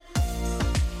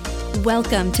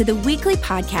Welcome to the weekly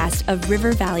podcast of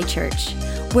River Valley Church.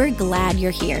 We're glad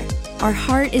you're here. Our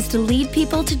heart is to lead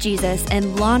people to Jesus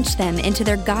and launch them into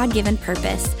their God-given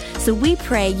purpose. So we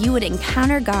pray you would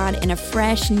encounter God in a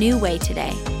fresh, new way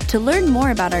today. To learn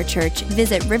more about our church,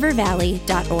 visit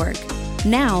rivervalley.org.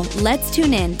 Now, let's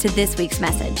tune in to this week's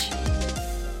message.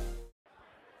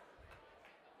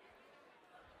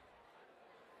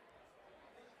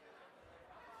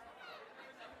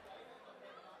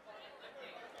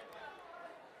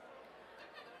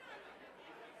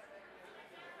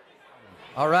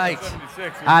 All right.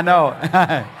 I know.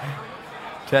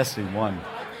 Testing one.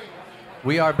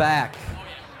 We are back.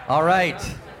 All right.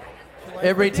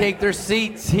 Everybody take their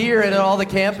seats here and at all the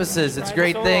campuses. It's a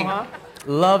great thing.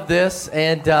 Love this.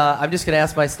 And I'm just going to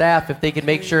ask my staff if they can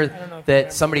make sure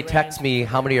that somebody texts me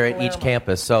how many are at each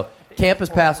campus. So campus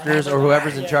pastors or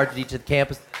whoever's in charge of each of the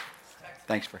campus.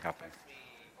 Thanks for helping.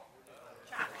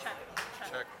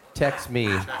 Text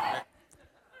me.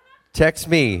 Text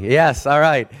me. Yes, all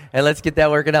right. And let's get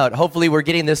that working out. Hopefully we're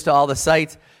getting this to all the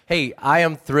sites. Hey, I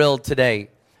am thrilled today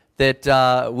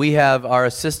that we have our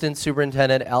Assistant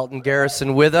Superintendent, Alton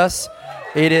Garrison, with us.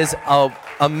 It is an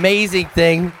amazing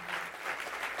thing.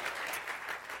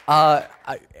 One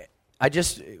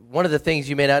of the things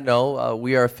you may not know,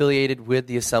 we are affiliated with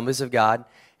the Assemblies of God,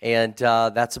 and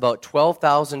that's about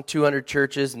 12,200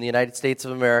 churches in the United States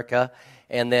of America,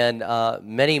 and then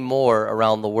many more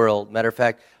around the world. Matter of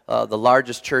fact, the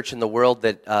largest church in the world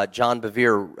that John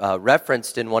Bevere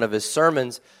referenced in one of his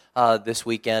sermons this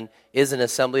weekend is an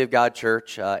Assembly of God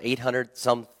church,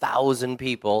 800-some-thousand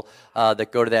people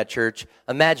that go to that church.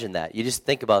 Imagine that. You just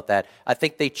think about that. I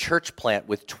think they church plant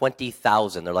with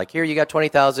 20,000. They're like, here, you got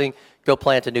 20,000, go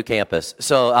plant a new campus.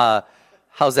 So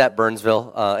how's that,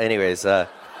 Burnsville?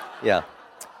 Yeah.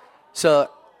 So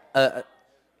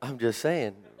I'm just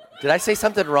saying, did I say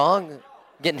something wrong? I'm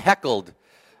getting heckled.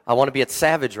 I want to be at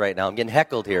Savage right now. I'm getting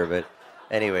heckled here, but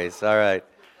anyways, all right.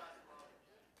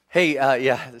 Hey,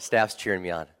 the staff's cheering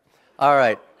me on. All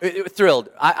right, thrilled.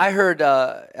 I heard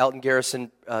Alton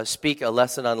Garrison speak a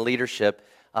lesson on leadership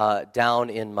down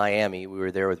in Miami. We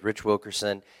were there with Rich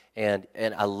Wilkerson, and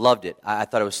I loved it. I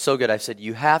thought it was so good. I said,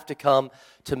 you have to come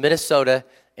to Minnesota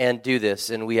and do this.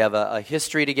 And we have a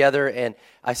history together, and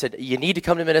I said, you need to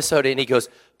come to Minnesota. And he goes,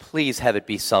 please have it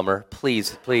be summer.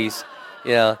 Please,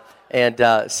 And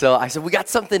so I said, we got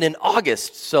something in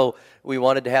August. So we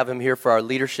wanted to have him here for our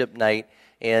leadership night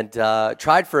and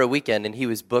tried for a weekend, and he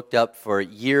was booked up for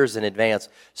years in advance.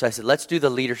 So I said, let's do the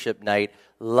leadership night.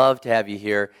 Love to have you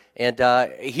here. And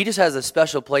he just has a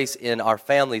special place in our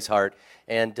family's heart.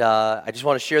 And I just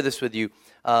want to share this with you.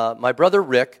 My brother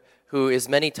Rick, who is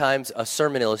many times a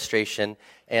sermon illustration,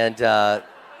 and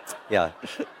yes,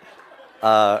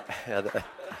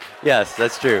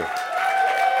 that's true.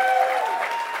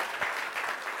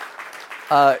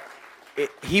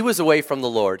 He was away from the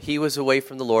Lord. He was away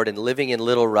from the Lord and living in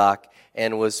Little Rock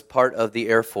and was part of the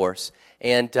Air Force.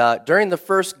 And during the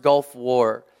first Gulf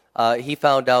War, he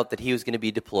found out that he was going to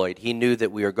be deployed. He knew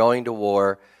that we were going to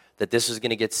war, that this was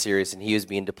going to get serious, and he was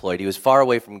being deployed. He was far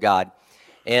away from God.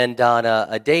 And on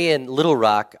a day in Little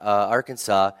Rock,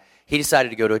 Arkansas, he decided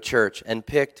to go to a church and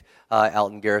picked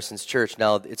Alton Garrison's church.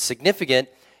 Now, it's significant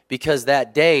because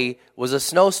that day was a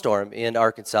snowstorm in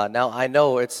Arkansas. Now, I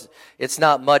know it's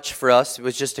not much for us. It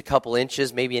was just a couple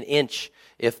inches, maybe an inch,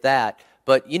 if that.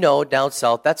 But, down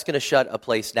south, that's going to shut a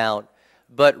place down.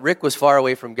 But Rick was far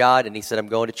away from God, and he said, I'm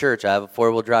going to church. I have a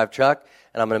four-wheel drive truck,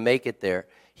 and I'm going to make it there.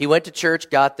 He went to church,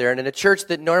 got there, and in a church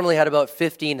that normally had about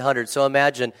 1,500, so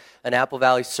imagine an Apple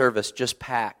Valley service just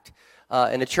packed.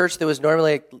 In a church that was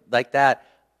normally like that,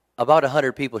 about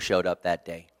 100 people showed up that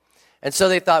day. And so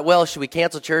they thought, well, should we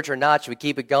cancel church or not? Should we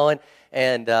keep it going?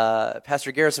 And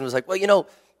Pastor Garrison was like, well,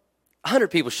 100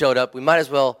 people showed up. We might as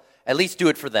well at least do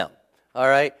it for them, all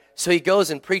right? So he goes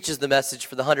and preaches the message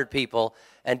for the 100 people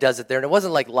and does it there. And it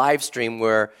wasn't like live stream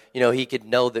where, he could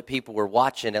know that people were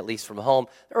watching, at least from home.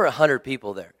 There were 100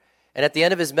 people there. And at the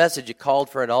end of his message, he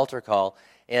called for an altar call.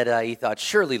 And he thought,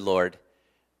 surely, Lord,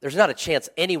 there's not a chance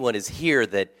anyone is here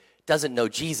that doesn't know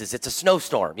Jesus. It's a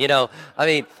snowstorm, and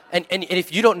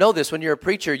if you don't know this, when you're a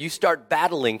preacher, you start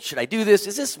battling. Should I do this?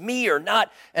 Is this me or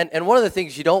not? And one of the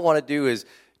things you don't want to do is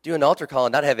do an altar call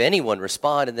and not have anyone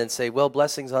respond and then say, well,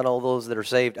 blessings on all those that are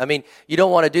saved. You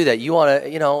don't want to do that. You want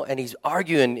to, and he's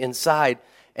arguing inside,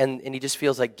 and he just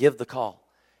feels like, give the call.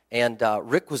 And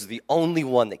Rick was the only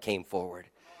one that came forward.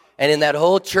 And in that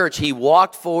whole church, he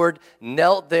walked forward,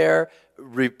 knelt there,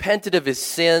 repented of his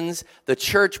sins. The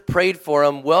church prayed for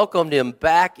him, welcomed him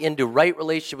back into right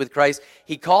relationship with Christ.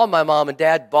 He called my mom and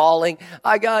dad bawling,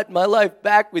 I got my life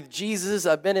back with Jesus.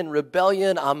 I've been in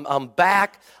rebellion. I'm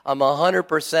back. I'm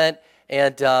 100%.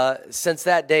 And since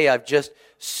that day, I've just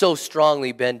so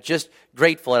strongly been just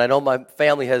grateful. And I know my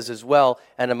family has as well.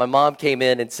 And then my mom came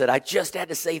in and said, I just had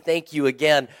to say thank you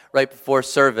again right before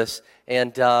service.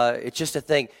 And it's just a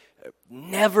thing.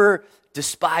 Never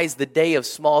despise the day of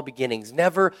small beginnings.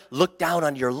 Never look down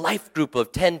on your life group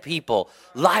of 10 people.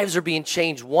 Lives are being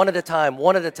changed one at a time,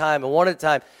 one at a time, and one at a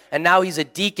time. And now he's a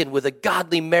deacon with a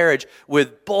godly marriage,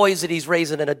 with boys that he's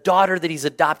raising and a daughter that he's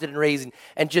adopted and raising.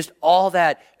 And just all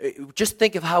that. Just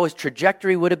think of how his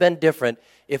trajectory would have been different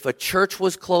if a church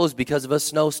was closed because of a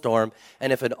snowstorm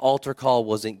and if an altar call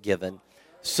wasn't given.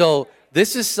 So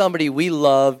this is somebody we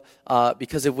love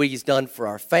because of what he's done for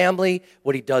our family,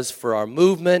 what he does for our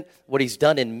movement, what he's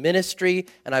done in ministry,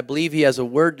 and I believe he has a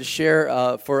word to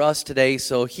share for us today.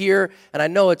 So here, and I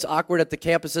know it's awkward at the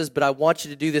campuses, but I want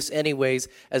you to do this anyways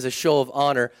as a show of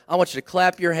honor. I want you to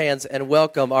clap your hands and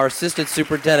welcome our Assistant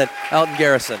Superintendent, Alton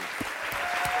Garrison.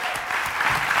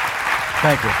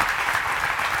 Thank you.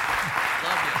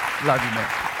 Love you, man.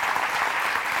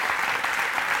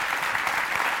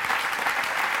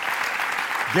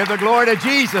 Give the glory to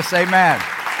Jesus, amen.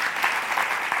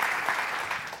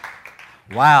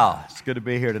 Wow, it's good to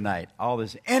be here tonight. All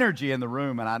this energy in the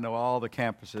room, and I know all the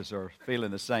campuses are feeling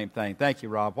the same thing. Thank you,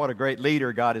 Rob. What a great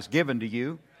leader God has given to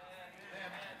you.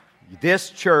 This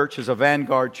church is a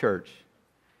vanguard church,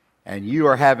 and you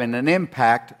are having an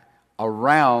impact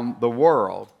around the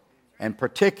world, and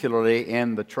particularly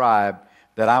in the tribe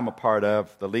that I'm a part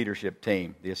of, the leadership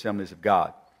team, the Assemblies of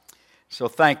God. So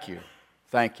thank you.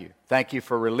 Thank you. Thank you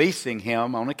for releasing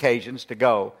him on occasions to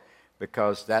go,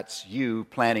 because that's you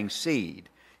planting seed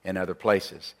in other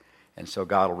places. And so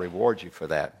God will reward you for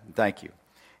that. Thank you.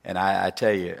 And I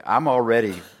tell you, I'm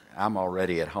already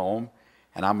at home,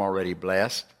 and I'm already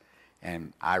blessed,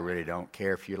 and I really don't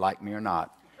care if you like me or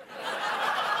not.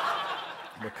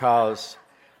 Because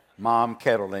Mom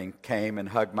Kettling came and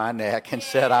hugged my neck and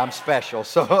said I'm special.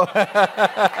 So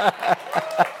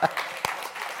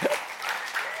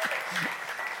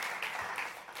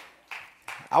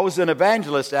I was an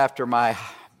evangelist after my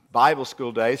Bible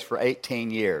school days for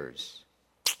 18 years.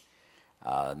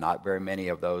 Not very many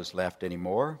of those left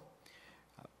anymore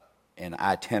in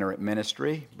itinerant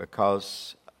ministry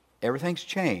because everything's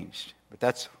changed. But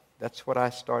that's what I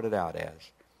started out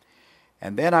as.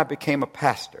 And then I became a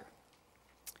pastor.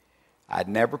 I'd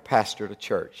never pastored a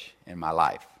church in my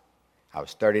life. I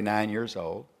was 39 years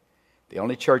old. The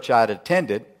only church I'd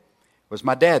attended was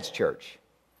my dad's church.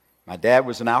 My dad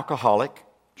was an alcoholic,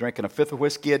 drinking a fifth of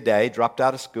whiskey a day, dropped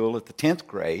out of school at the 10th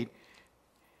grade.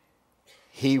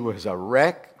 He was a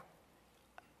wreck,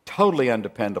 totally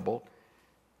undependable,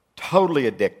 totally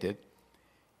addicted.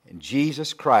 And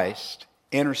Jesus Christ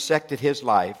intersected his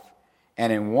life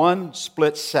and in one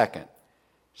split second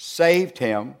saved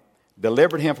him,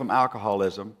 delivered him from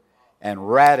alcoholism, and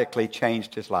radically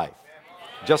changed his life.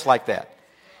 Just like that.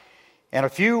 In a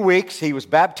few weeks, he was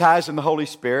baptized in the Holy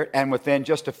Spirit, and within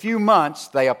just a few months,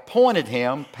 they appointed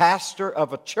him pastor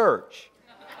of a church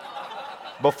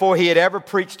before he had ever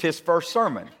preached his first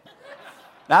sermon.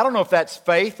 Now, I don't know if that's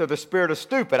faith or the spirit of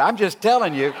stupid. I'm just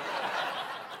telling you,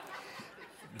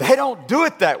 they don't do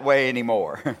it that way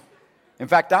anymore. In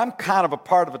fact, I'm kind of a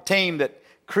part of a team that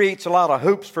creates a lot of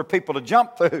hoops for people to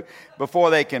jump through before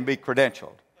they can be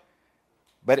credentialed.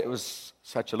 But it was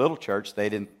such a little church, they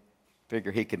didn't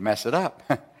figure he could mess it up.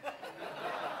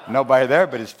 Nobody there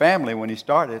but his family when he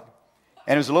started.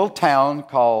 And it was a little town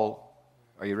called,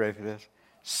 are you ready for this?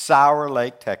 Sour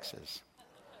Lake, Texas.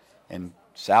 In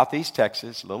southeast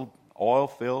Texas, a little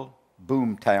oil-filled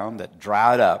boom town that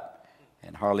dried up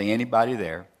and hardly anybody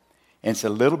there. And it's a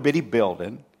little bitty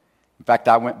building. In fact,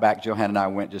 I went back, Johanna and I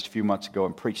went just a few months ago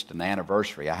and preached an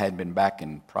anniversary. I hadn't been back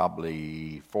in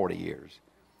probably 40 years.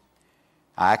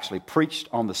 I actually preached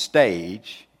on the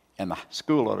stage in the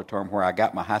school auditorium where I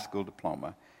got my high school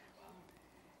diploma.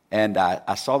 And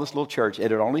I saw this little church.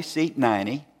 It would only seat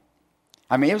 90.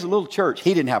 I mean, it was a little church.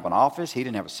 He didn't have an office. He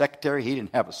didn't have a secretary. He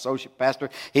didn't have an associate pastor.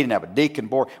 He didn't have a deacon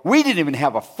board. We didn't even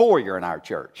have a foyer in our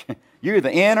church. You're either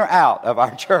in or out of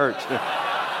our church.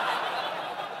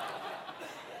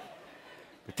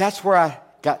 But that's where I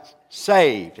got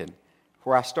saved and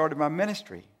where I started my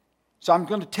ministry. So I'm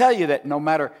going to tell you that no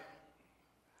matter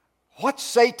what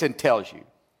Satan tells you,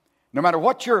 no matter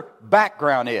what your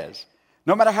background is,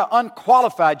 no matter how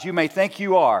unqualified you may think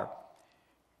you are,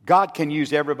 God can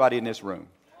use everybody in this room.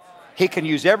 He can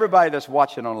use everybody that's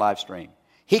watching on live stream.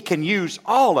 He can use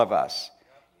all of us.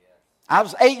 I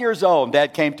was 8 years old, and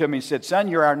Dad came to me and said, son,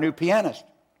 you're our new pianist.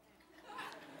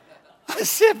 I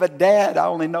said, but Dad, I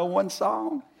only know one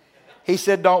song. He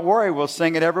said, don't worry, we'll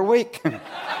sing it every week.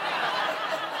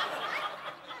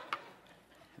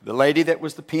 The lady that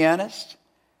was the pianist,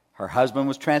 her husband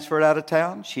was transferred out of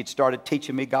town. She'd started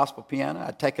teaching me gospel piano.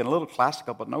 I'd taken a little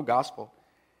classical, but no gospel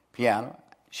piano.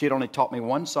 She'd only taught me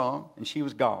one song, and she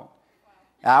was gone.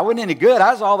 Now, I wasn't any good.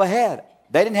 I was all they had.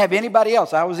 They didn't have anybody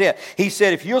else. I was it. He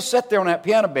said, if you'll sit there on that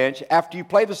piano bench, after you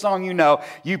play the song you know,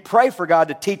 you pray for God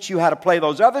to teach you how to play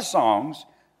those other songs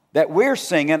that we're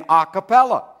singing a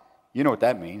cappella. You know what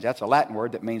that means. That's a Latin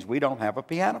word that means we don't have a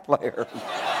piano player.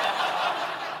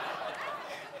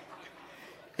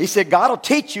 He said, God will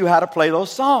teach you how to play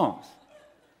those songs.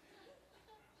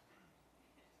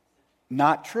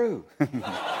 Not true.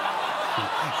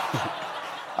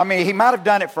 I mean, he might have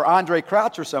done it for Andre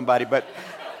Crouch or somebody, but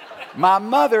my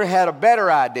mother had a better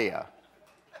idea.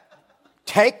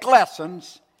 Take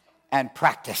lessons and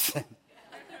practice.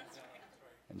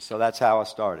 And so that's how I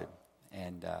started.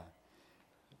 And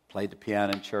played the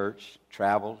piano in church,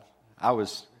 traveled.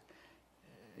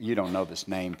 You don't know this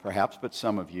name perhaps, but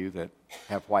some of you that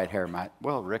have white hair might.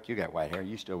 Well, Rick, you got white hair.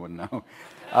 You still wouldn't know.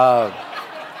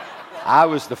 I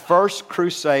was the first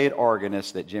crusade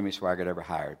organist that Jimmy Swaggart ever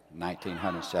hired in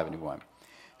 1971.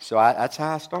 So that's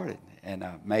how I started. And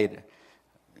made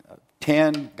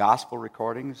 10 gospel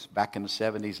recordings back in the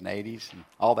 70s and 80s. And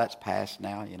all that's past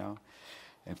now, you know.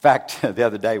 In fact, the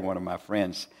other day, one of my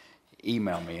friends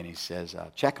emailed me and he says,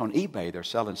 check on eBay. They're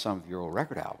selling some of your old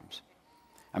record albums.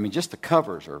 I mean, just the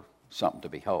covers are something to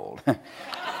behold.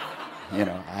 You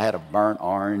know, I had a burnt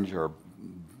orange or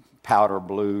powder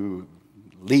blue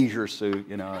leisure suit,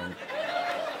 you know. And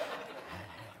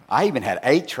I even had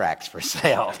 8 tracks for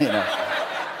sale, you know.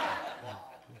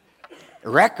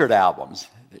 Record albums.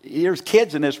 There's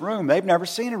kids in this room, they've never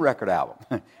seen a record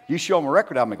album. You show them a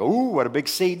record album, they go, ooh, what a big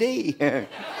CD. They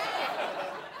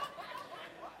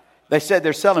said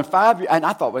they're selling 5, and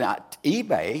I thought, well,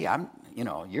 eBay,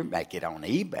 you make it on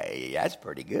eBay. That's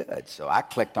pretty good. So I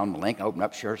clicked on the link, opened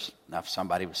up, sure enough,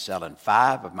 somebody was selling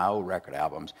 5 of my old record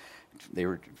albums. There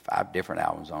were 5 different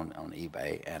albums on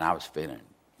eBay, and I was feeling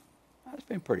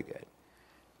pretty good.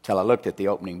 Till I looked at the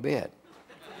opening bid.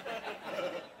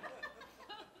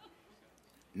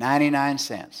 99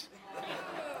 cents.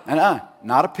 And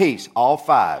not a piece, all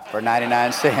 5 for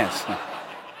 99 cents.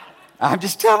 I'm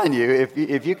just telling you,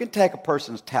 if you can take a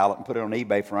person's talent and put it on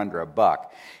eBay for under $1,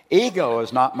 ego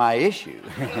is not my issue.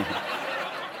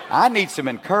 I need some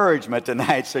encouragement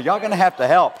tonight, so y'all going to have to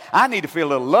help. I need to feel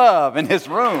a little love in this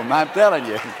room, I'm telling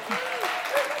you.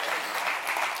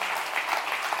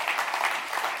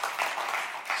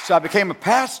 So I became a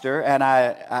pastor, and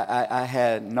I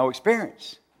had no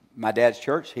experience. My dad's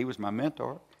church, he was my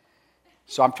mentor.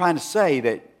 So I'm trying to say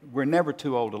that we're never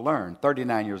too old to learn.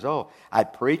 39 years old,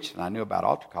 I'd preached and I knew about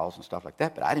altar calls and stuff like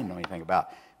that, but I didn't know anything about,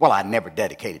 I never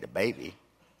dedicated a baby.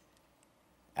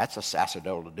 That's a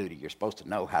sacerdotal duty you're supposed to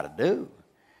know how to do.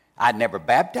 I'd never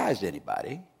baptized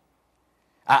anybody.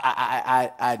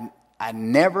 I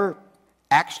never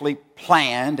actually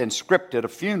planned and scripted a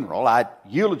funeral. I'd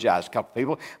eulogized a couple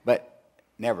people, but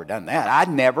never done that. I'd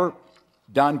never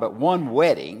done but one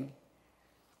wedding.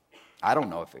 I don't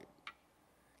know if it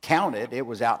counted. It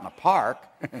was out in a park.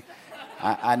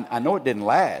 I know it didn't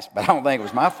last, but I don't think it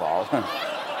was my fault.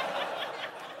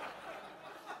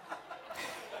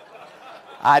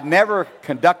 I'd never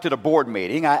conducted a board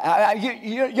meeting.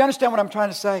 You understand what I'm trying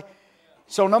to say?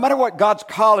 So no matter what God's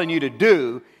calling you to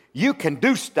do, you can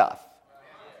do stuff.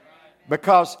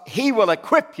 Because He will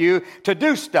equip you to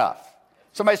do stuff.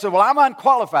 Somebody said, well, I'm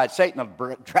unqualified. Satan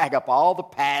will drag up all the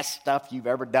past stuff you've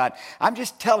ever done. I'm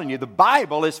just telling you, the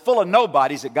Bible is full of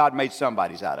nobodies that God made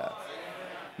somebodies out of.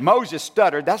 Moses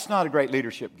stuttered. That's not a great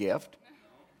leadership gift.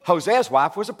 Hosea's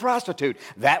wife was a prostitute.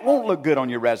 That won't look good on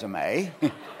your resume.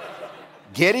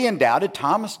 Gideon doubted.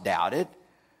 Thomas doubted.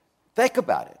 Think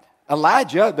about it.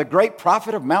 Elijah, the great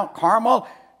prophet of Mount Carmel,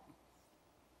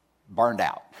 burned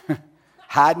out.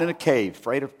 Hiding in a cave,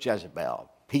 afraid of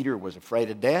Jezebel. Peter was afraid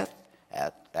of death.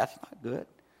 That's not good.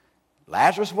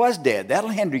 Lazarus was dead. That'll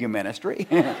hinder your ministry.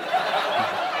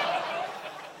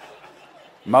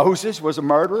 Moses was a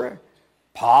murderer.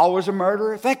 Paul was a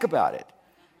murderer. Think about it.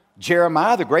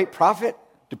 Jeremiah, the great prophet,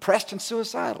 depressed and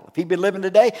suicidal. If he'd been living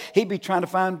today, he'd be trying to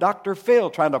find Dr. Phil,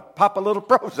 trying to pop a little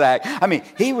Prozac. I mean,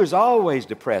 he was always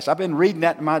depressed. I've been reading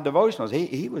that in my devotionals.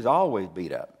 He was always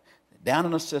beat up, down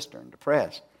in a cistern,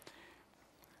 depressed.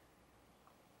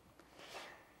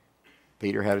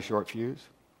 Peter had a short fuse.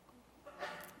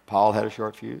 Paul had a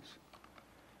short fuse.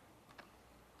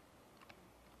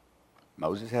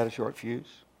 Moses had a short fuse.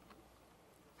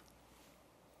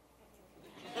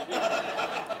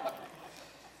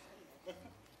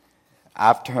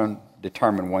 I've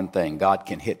determined one thing. God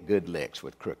can hit good licks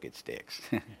with crooked sticks.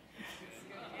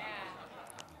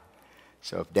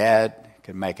 So if Dad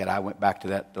could make it, I went back to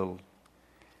that little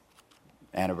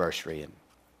anniversary and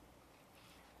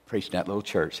preached in that little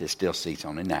church. It still seats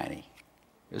only 90.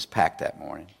 It was packed that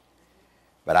morning.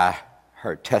 But I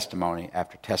heard testimony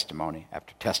after testimony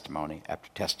after testimony after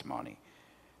testimony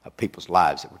of people's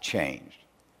lives that were changed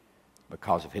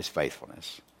because of his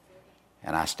faithfulness.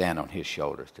 And I stand on his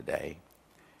shoulders today.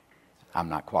 I'm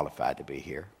not qualified to be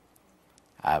here.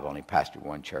 I've only pastored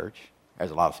one church. There's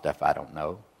a lot of stuff I don't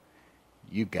know.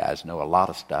 You guys know a lot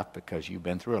of stuff because you've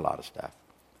been through a lot of stuff.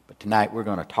 But tonight we're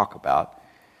going to talk about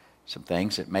some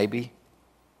things that maybe,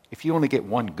 if you only get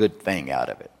one good thing out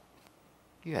of it,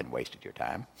 you hadn't wasted your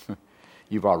time.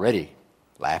 You've already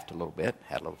laughed a little bit,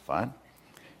 had a little fun.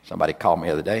 Somebody called me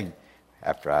the other day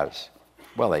after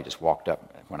they just walked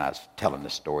up when I was telling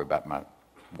this story about my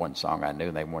one song I knew,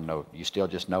 and they want to know, you still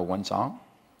just know one song?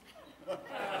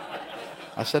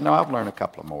 I said, no, I've learned a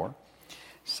couple of more.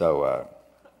 So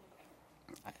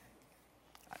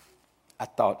I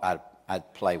thought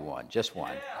I'd play one, just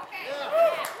one.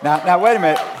 Now, wait a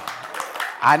minute.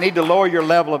 I need to lower your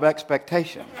level of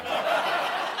expectation.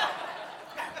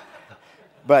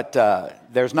 But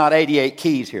there's not 88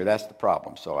 keys here. That's the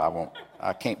problem. So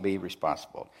I can't be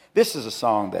responsible. This is a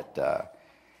song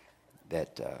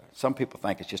that some people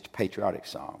think it's just a patriotic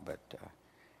song, but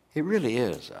it really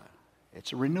is.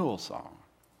 It's a renewal song.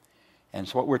 And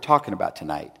so what we're talking about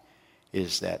tonight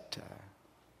is that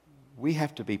we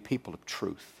have to be people of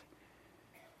truth.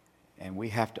 And we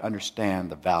have to understand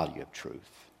the value of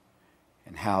truth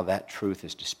and how that truth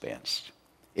is dispensed.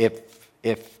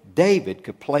 If David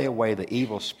could play away the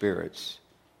evil spirits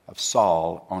of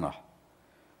Saul on a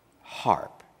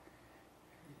harp,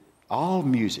 all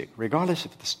music, regardless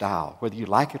of the style, whether you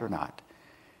like it or not,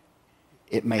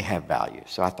 it may have value.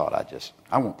 So I thought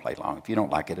I won't play long. If you don't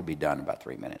like it, it'll be done in about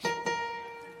 3 minutes.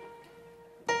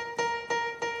 A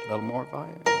little more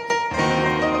volume.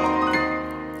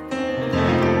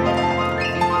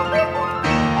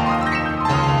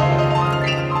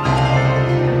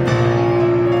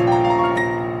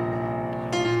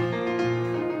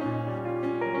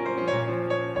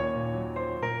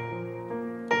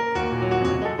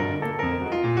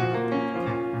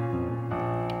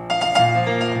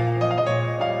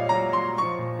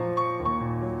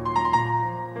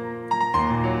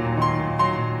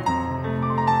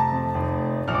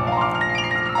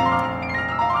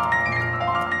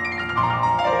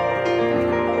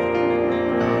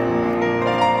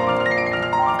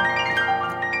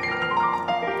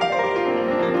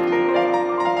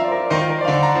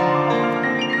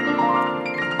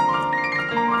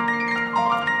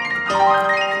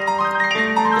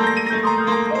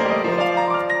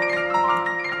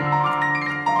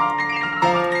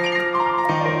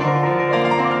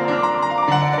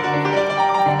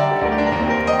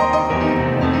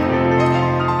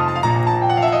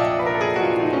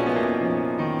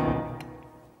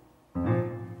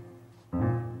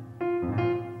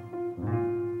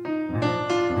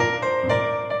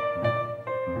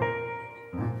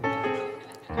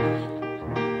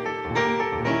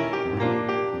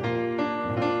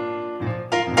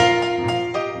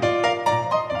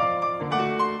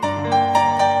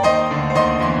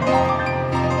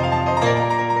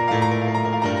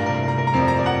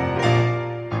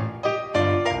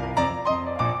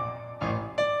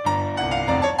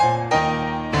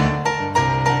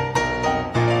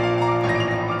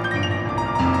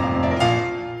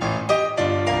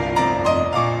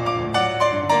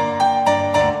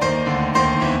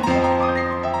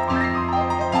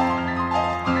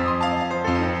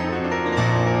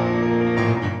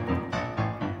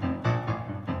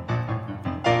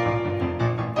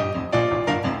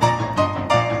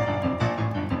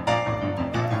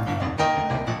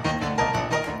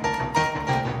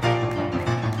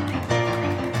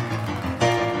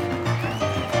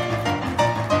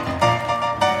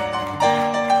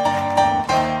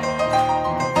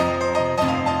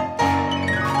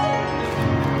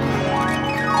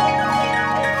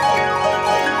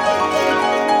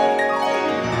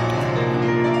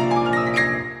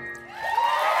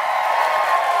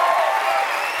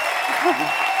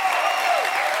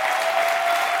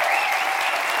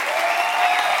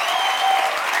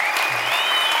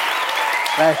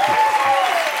 Thank you.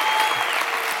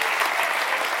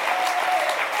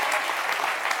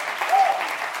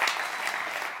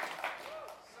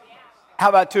 How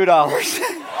about $2?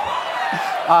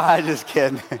 I'm just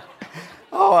kidding.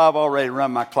 Oh, Oh, I've already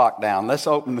run my clock down. Let's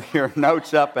open your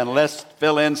notes up and let's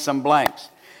fill in some blanks.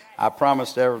 I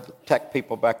promised the tech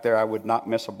people back there I would not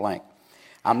miss a blank.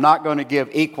 I'm not going to give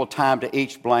equal time to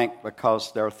each blank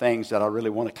because there are things that I really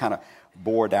want to kind of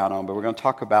bore down on. But we're going to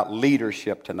talk about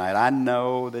leadership tonight. I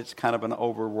know that's kind of an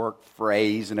overworked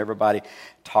phrase and everybody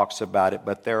talks about it.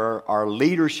 But there are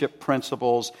leadership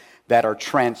principles that are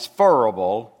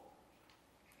transferable.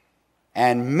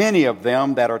 And many of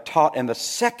them that are taught in the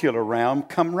secular realm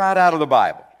come right out of the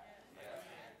Bible.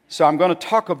 So I'm going to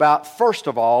talk about, first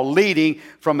of all, leading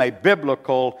from a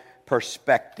biblical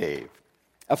perspective.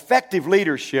 Effective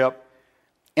leadership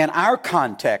in our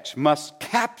context must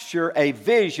capture a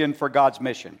vision for God's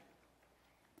mission.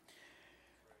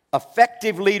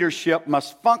 Effective leadership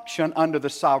must function under the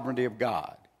sovereignty of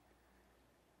God.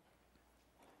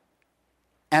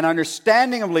 An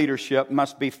understanding of leadership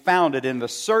must be founded in the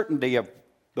certainty of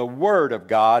the Word of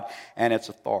God and its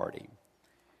authority.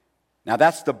 Now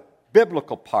that's the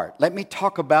biblical part. Let me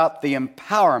talk about the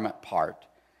empowerment part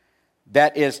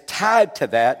that is tied to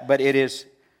that, but it is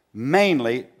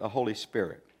mainly the Holy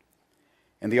Spirit.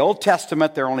 In the Old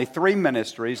Testament, there are only 3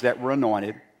 ministries that were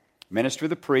anointed: ministry of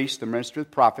the priest, the ministry of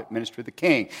the prophet, ministry of the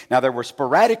king. Now there were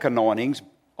sporadic anointings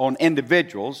on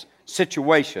individuals,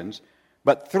 situations,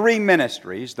 but 3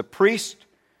 ministries: the priest,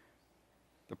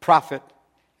 the prophet,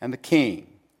 and the king.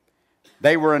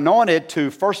 They were anointed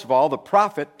to, first of all, the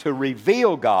prophet to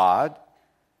reveal God,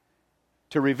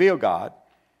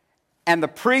 and the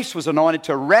priest was anointed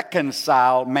to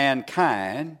reconcile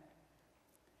mankind,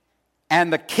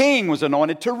 and the king was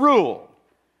anointed to rule.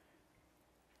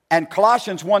 And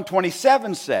Colossians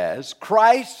 1:27 says,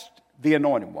 Christ, the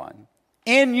anointed one,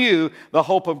 in you the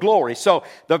hope of glory. So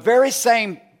the very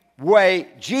same way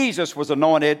Jesus was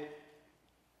anointed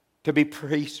to be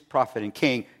priest, prophet, and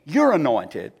king, you're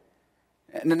anointed.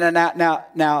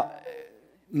 Now,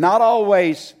 not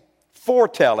always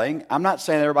foretelling. I'm not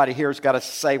saying everybody here has got to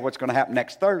say what's going to happen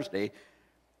next Thursday,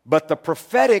 but the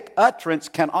prophetic utterance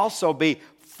can also be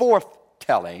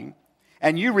forthtelling,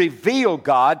 and you reveal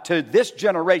God to this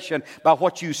generation by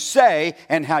what you say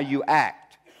and how you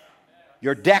act,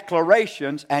 your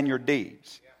declarations and your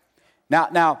deeds.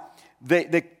 Now,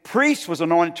 the priest was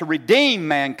anointed to redeem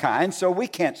mankind, so we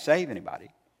can't save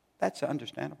anybody. That's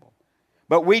understandable.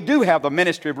 But we do have the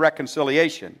ministry of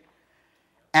reconciliation.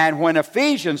 And when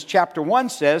Ephesians chapter 1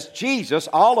 says, Jesus,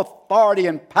 all authority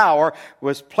and power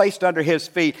was placed under his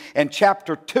feet. In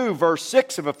chapter 2, verse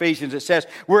 6 of Ephesians, it says,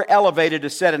 we're elevated to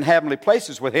sit in heavenly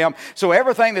places with him. So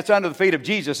everything that's under the feet of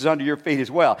Jesus is under your feet as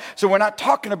well. So we're not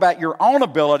talking about your own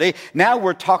ability. Now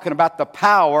we're talking about the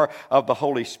power of the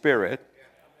Holy Spirit.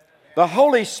 The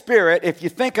Holy Spirit, if you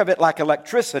think of it like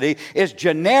electricity, is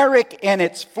generic in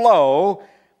its flow.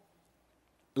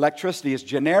 Electricity is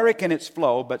generic in its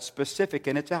flow, but specific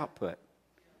in its output.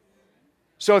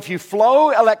 So if you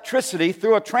flow electricity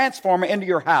through a transformer into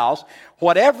your house,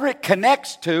 whatever it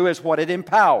connects to is what it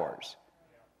empowers.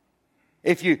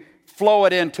 If you flow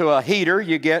it into a heater,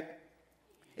 you get.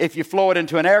 If you flow it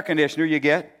into an air conditioner, you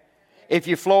get. If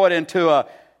you flow it into a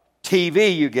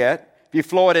TV, you get. If you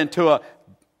flow it into a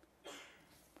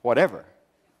whatever,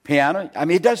 piano,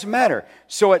 it doesn't matter.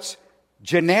 So it's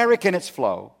generic in its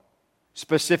flow,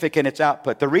 specific in its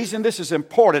output. The reason this is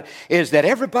important is that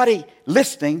everybody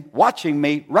listening, watching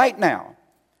me right now,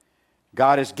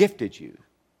 God has gifted you.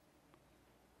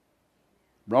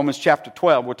 Romans chapter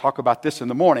 12, we'll talk about this in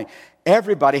the morning.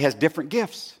 Everybody has different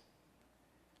gifts.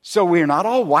 So we're not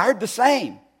all wired the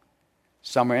same.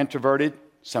 Some are introverted,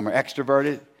 some are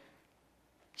extroverted,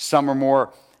 some are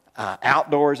more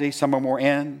outdoorsy, some are more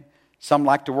in. Some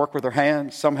like to work with their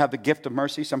hands. Some have the gift of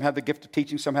mercy. Some have the gift of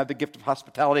teaching. Some have the gift of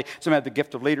hospitality. Some have the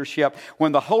gift of leadership.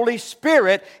 When the Holy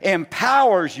Spirit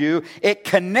empowers you, it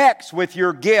connects with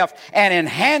your gift and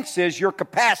enhances your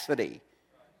capacity.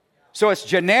 So it's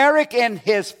generic in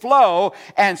his flow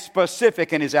and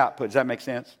specific in his output. Does that make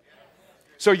sense?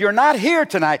 So you're not here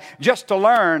tonight just to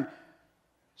learn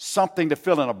something to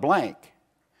fill in a blank.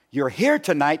 You're here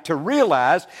tonight to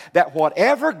realize that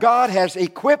whatever God has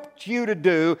equipped you to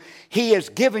do, he has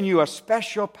given you a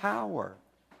special power.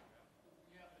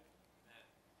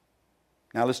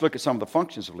 Now let's look at some of the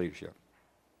functions of leadership.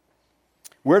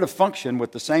 We're to function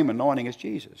with the same anointing as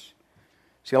Jesus.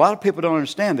 See, a lot of people don't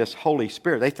understand this Holy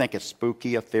Spirit. They think it's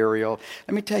spooky, ethereal.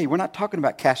 Let me tell you, we're not talking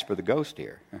about Casper the Ghost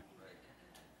here.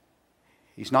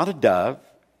 He's not a dove.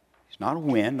 He's not a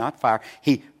wind, not fire.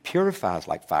 He purifies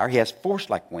like fire. He has force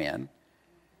like wind.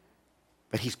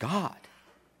 But he's God.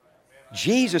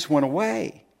 Jesus went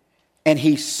away and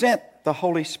he sent the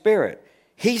Holy Spirit.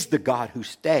 He's the God who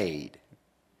stayed.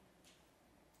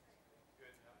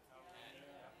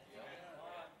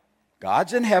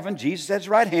 God's in heaven. Jesus at his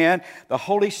right hand. The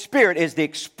Holy Spirit is the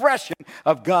expression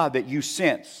of God that you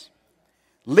sense.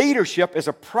 Leadership is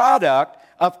a product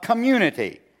of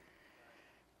community.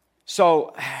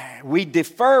 So we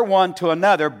defer one to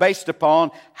another based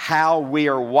upon how we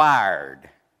are wired.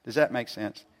 Does that make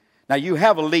sense? Now, you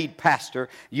have a lead pastor,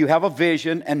 you have a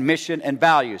vision and mission and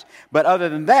values. But other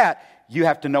than that, you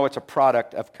have to know it's a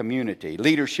product of community.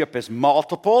 Leadership is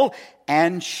multiple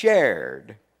and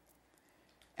shared.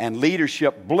 And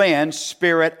leadership blends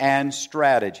spirit and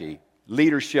strategy.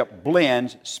 Leadership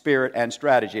blends spirit and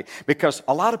strategy. Because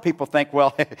a lot of people think,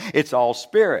 well, it's all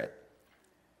spirit.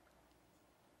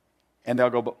 And they'll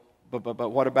go,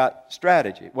 but what about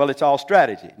strategy? Well, it's all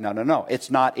strategy. No. It's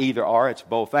not either or, it's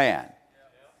both and.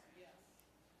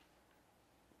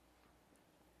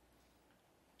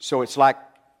 So it's like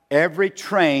every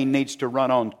train needs to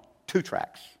run on 2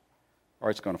 tracks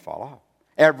or it's going to fall off.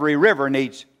 Every river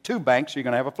needs 2 banks or you're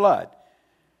going to have a flood.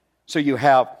 So you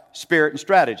have spirit and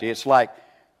strategy. It's like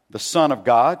the Son of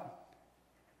God,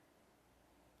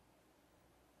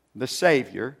 the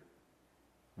Savior.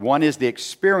 One is the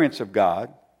experience of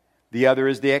God. The other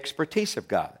is the expertise of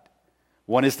God.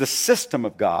 One is the system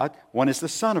of God. One is the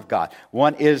Son of God.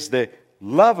 One is the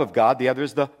love of God. The other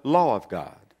is the law of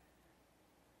God.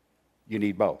 You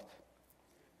need both.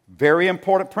 Very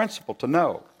important principle to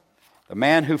know. The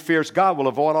man who fears God will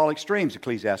avoid all extremes,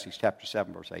 Ecclesiastes chapter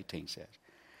 7, verse 18 says.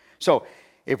 So,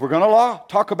 if we're going to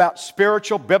talk about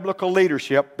spiritual, biblical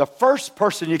leadership, the first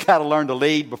person you got to learn to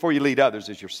lead before you lead others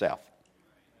is yourself.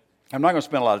 I'm not going to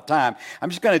spend a lot of time. I'm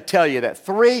just going to tell you that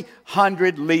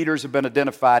 300 leaders have been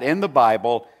identified in the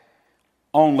Bible.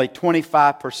 Only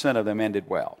 25% of them ended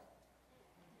well.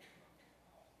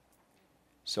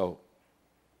 So,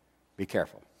 be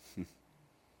careful.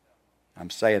 I'm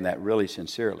saying that really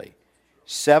sincerely.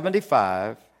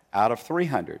 75 out of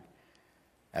 300,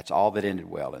 that's all that ended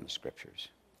well in the Scriptures.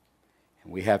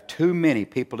 And we have too many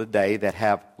people today that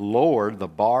have lowered the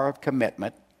bar of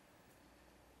commitment,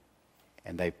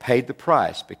 and they paid the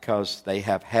price because they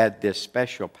have had this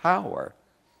special power,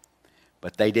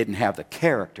 but they didn't have the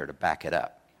character to back it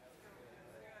up.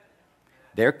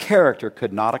 Their character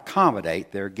could not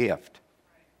accommodate their gift.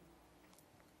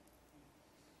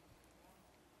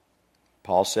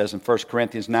 Paul says in 1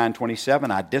 Corinthians 9:27,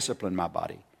 I discipline my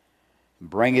body and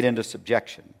bring it into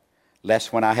subjection,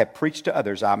 lest when I have preached to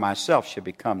others, I myself should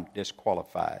become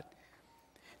disqualified.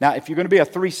 Now, if you're going to be a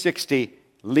 360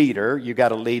 leader, you got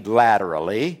to lead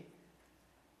laterally.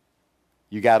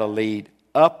 You got to lead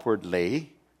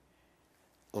upwardly.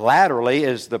 Laterally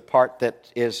is the part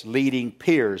that is leading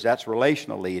peers. That's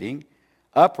relational leading.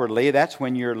 Upwardly, that's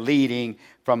when you're leading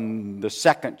from the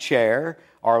second chair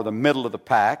or the middle of the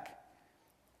pack.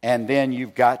 And then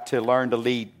you've got to learn to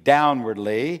lead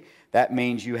downwardly. That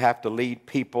means you have to lead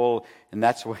people, and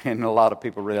that's when a lot of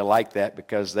people really like that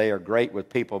because they are great with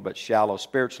people but shallow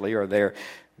spiritually, or they're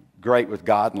great with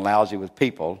God and lousy with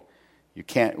people.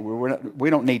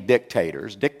 We don't need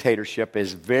dictators. Dictatorship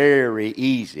is very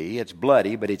easy. It's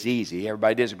bloody, but it's easy.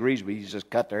 Everybody disagrees with you,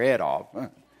 just cut their head off.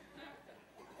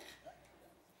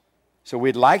 So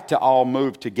we'd like to all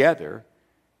move together,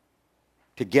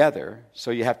 so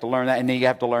you have to learn that, and then you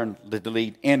have to learn to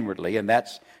lead inwardly, and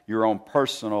that's your own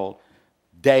personal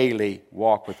daily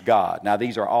walk with God. Now,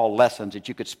 these are all lessons that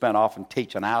you could spend off and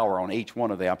teach an hour on each one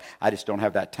of them. I just don't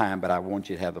have that time, but I want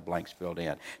you to have the blanks filled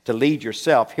in. To lead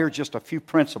yourself, here's just a few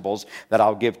principles that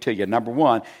I'll give to you. Number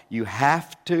one, you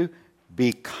have to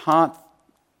be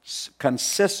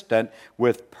consistent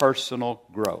with personal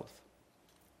growth.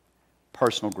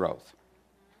 Personal growth.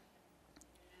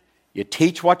 You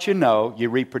teach what you know, you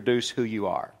reproduce who you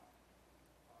are.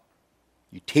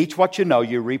 You teach what you know,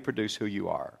 you reproduce who you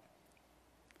are.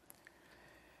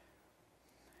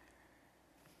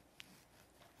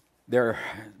 There are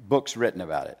books written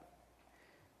about it.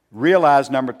 Realize,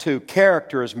 number two,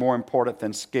 character is more important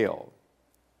than skill.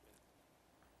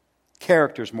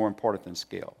 Character is more important than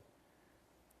skill.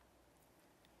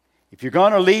 If you're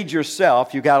going to lead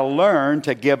yourself, you've got to learn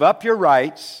to give up your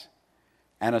rights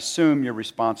and assume your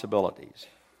responsibilities.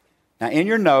 Now, in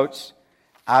your notes,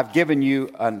 I've given you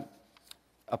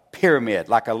a pyramid,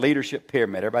 like a leadership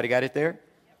pyramid. Everybody got it there?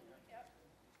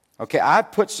 Okay,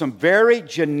 I've put some very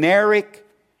generic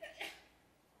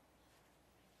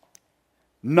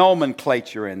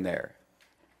nomenclature in there.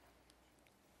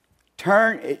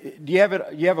 Do you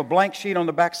have a blank sheet on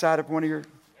the backside of one of your?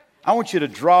 I want you to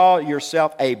draw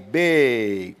yourself a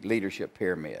big leadership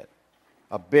pyramid,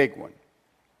 a big one.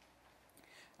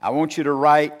 I want you to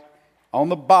write on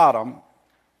the bottom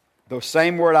the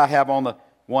same word I have on the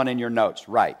one in your notes,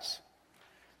 rights.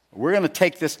 We're going to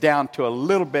take this down to a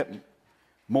little bit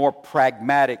more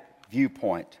pragmatic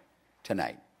viewpoint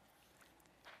tonight.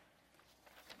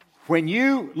 When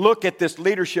you look at this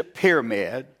leadership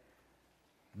pyramid,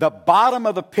 the bottom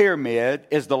of the pyramid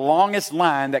is the longest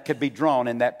line that could be drawn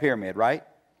in that pyramid, right?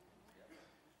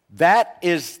 That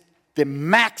is the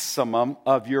maximum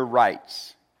of your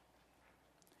rights.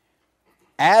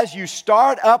 As you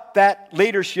start up that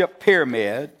leadership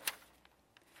pyramid,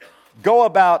 go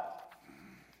about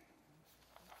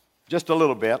just a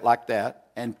little bit like that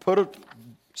and put a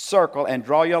circle and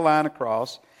draw your line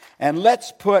across. And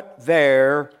let's put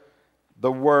there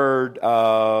the word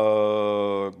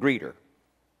greeter.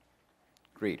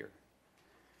 Greeter.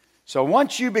 So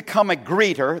once you become a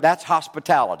greeter, that's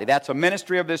hospitality. That's a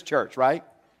ministry of this church, right?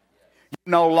 You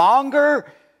no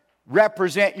longer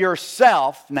represent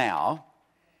yourself now.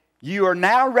 You are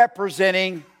now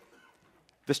representing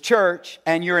this church,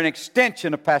 and you're an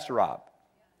extension of Pastor Rob.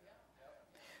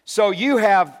 So you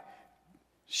have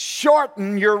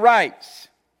shortened your rights.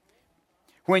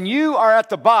 When you are at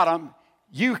the bottom,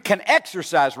 you can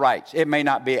exercise rights. It may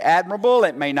not be admirable.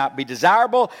 It may not be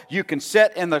desirable. You can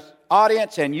sit in the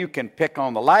audience and you can pick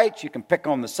on the lights. You can pick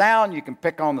on the sound. You can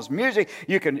pick on this music.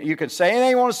 You can say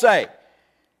anything you want to say.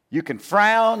 You can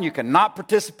frown. You can not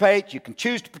participate. You can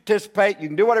choose to participate. You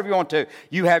can do whatever you want to.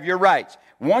 You have your rights.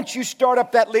 Once you start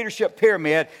up that leadership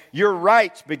pyramid, your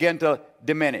rights begin to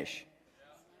diminish.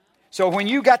 So when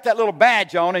you got that little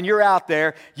badge on and you're out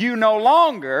there, you no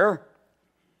longer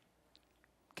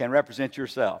can represent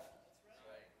yourself.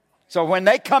 So when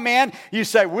they come in, you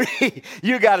say,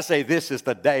 you got to say, this is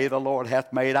the day the Lord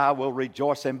hath made. I will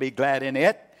rejoice and be glad in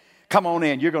it. Come on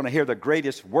in. You're going to hear the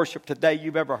greatest worship today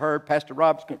you've ever heard. Pastor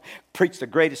Rob's going to preach the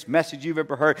greatest message you've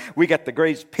ever heard. We got the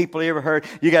greatest people you ever heard.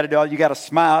 You got to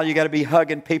smile. You got to be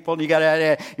hugging people.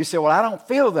 And you say, well, I don't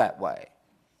feel that way.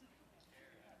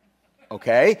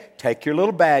 Okay, take your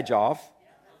little badge off.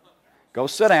 Go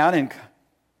sit down, and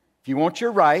if you want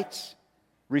your rights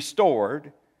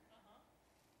restored,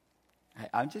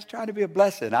 I'm just trying to be a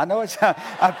blessing. I know it's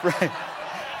I'm praying.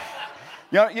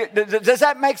 Does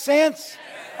that make sense?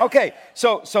 Okay,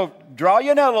 so draw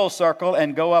you in a little circle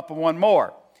and go up one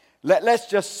more. Let's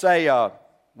just say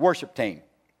worship team.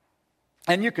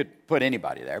 And you could put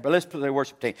anybody there, but let's put the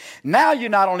worship team. Now you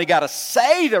not only got to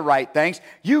say the right things,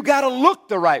 you got to look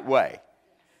the right way.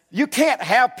 You can't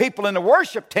have people in the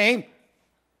worship team.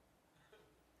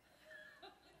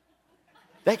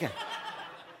 They can.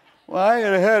 Well, I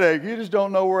had a headache. You just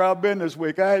don't know where I've been this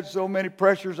week. I had so many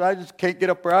pressures. I just can't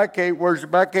get up there. I can't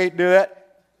worship. I can't do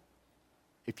that.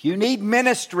 If you need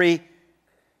ministry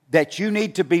that you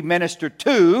need to be ministered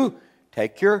to,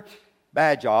 take your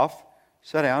badge off,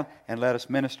 sit down, and let us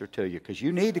minister to you, because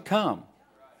you need to come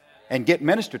and get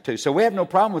ministered to. So we have no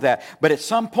problem with that. But at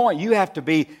some point, you have to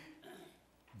be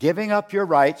giving up your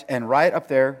rights, and right up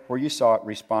there where you saw it,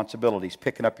 responsibilities,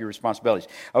 picking up your responsibilities.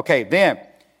 Okay, then,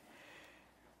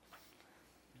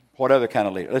 what other kind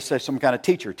of leader? Let's say some kind of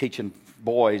teacher, teaching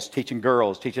boys, teaching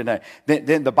girls, teaching that.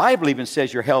 Then the Bible even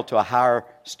says you're held to a higher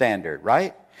standard,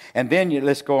 right? And then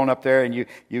let's go on up there and you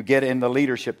get in the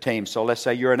leadership team. So let's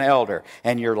say you're an elder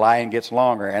and your line gets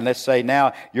longer. And let's say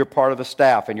now you're part of the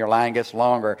staff and your line gets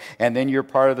longer. And then you're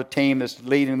part of the team that's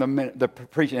leading the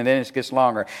preaching, and then it gets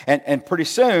longer. And pretty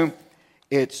soon,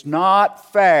 it's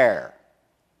not fair.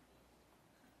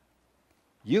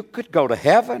 You could go to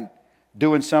heaven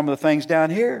doing some of the things down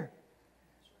here.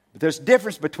 But there's a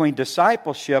difference between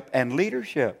discipleship and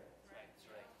leadership.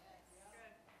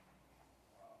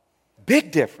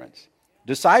 Big difference.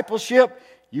 Discipleship,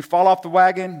 you fall off the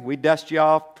wagon, we dust you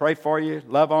off, pray for you,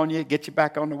 love on you, get you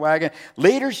back on the wagon.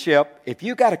 Leadership, if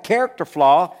you got a character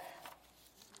flaw,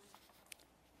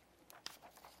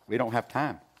 we don't have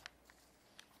time.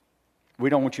 We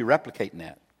don't want you replicating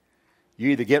that. You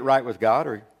either get right with God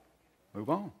or move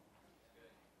on.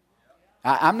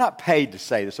 I'm not paid to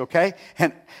say this, okay?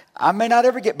 And I may not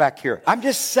ever get back here. I'm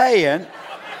just saying,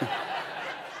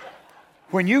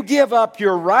 when you give up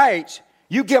your rights,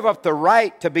 you give up the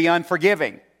right to be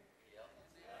unforgiving.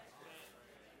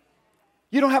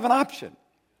 You don't have an option.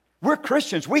 We're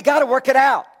Christians. We got to work it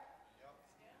out.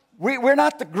 We're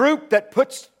not the group that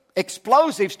puts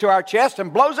explosives to our chest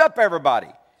and blows up everybody.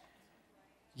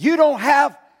 You don't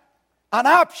have an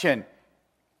option.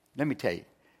 Let me tell you,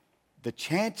 the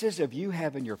chances of you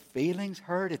having your feelings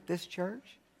hurt at this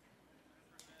church,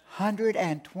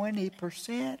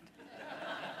 120%.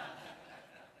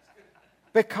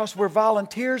 Because we're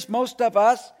volunteers, most of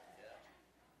us.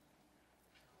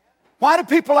 Why do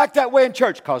people act that way in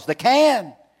church? Because they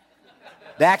can.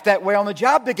 They act that way on the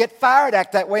job, they get fired.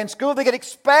 Act that way in school, they get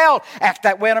expelled. Act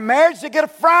that way in a marriage, they get a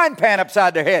frying pan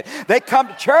upside their head. They come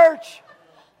to church.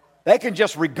 They can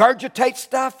just regurgitate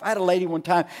stuff. I had a lady one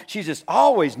time, she's just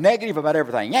always negative about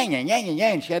everything. Yang, yang, yang, yang,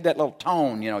 yang. She had that little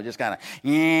tone, just kind of,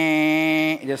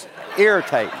 just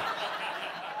irritating.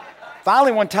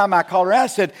 Finally, one time I called her out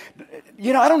and said,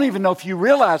 I don't even know if you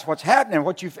realize what's happening,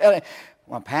 what you feel.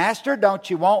 Well, Pastor, don't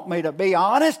you want me to be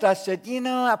honest? I said,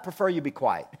 I prefer you be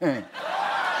quiet. I'm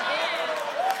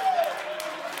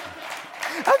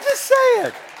just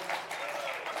saying.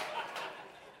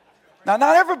 Now,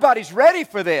 not everybody's ready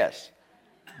for this,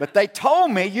 but they told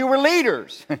me you were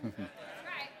leaders.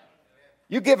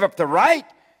 You give up the right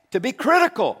to be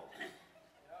critical.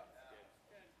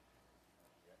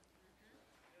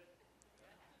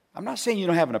 I'm not saying you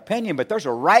don't have an opinion, but there's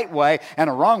a right way and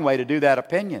a wrong way to do that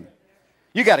opinion.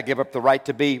 You got to give up the right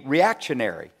to be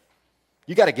reactionary.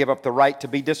 You got to give up the right to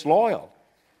be disloyal.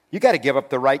 You got to give up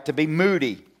the right to be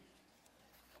moody.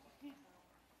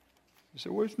 You say,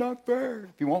 well, it's not fair.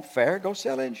 If you want fair, go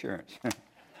sell insurance.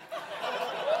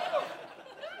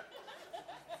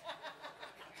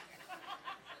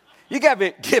 You got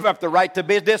to give up the right to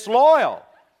be disloyal.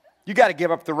 You got to give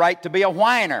up the right to be a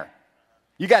whiner.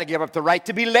 You got to give up the right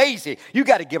to be lazy. You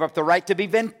got to give up the right to be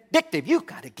vindictive. You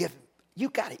got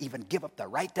to even give up the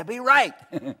right to be right.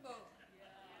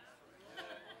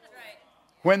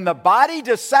 When the body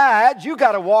decides, you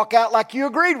got to walk out like you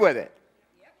agreed with it.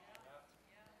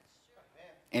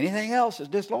 Anything else is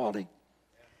disloyalty.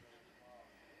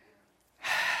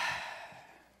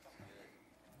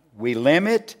 We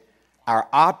limit our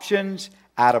options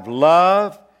out of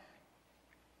love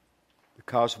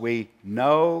because we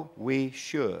know we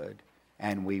should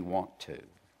and we want to.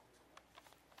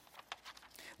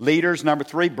 Leaders, number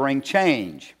 3, bring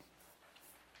change.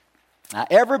 Now,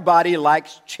 everybody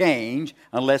likes change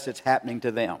unless it's happening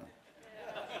to them.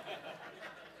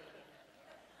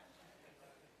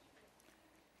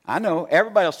 I know,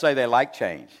 everybody will say they like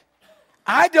change.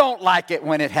 I don't like it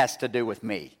when it has to do with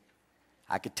me.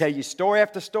 I could tell you story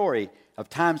after story of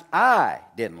times I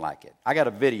didn't like it. I got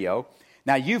a video.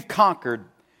 Now, you've conquered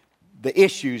the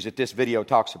issues that this video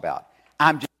talks about.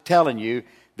 I'm just telling you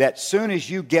that soon as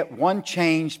you get one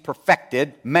change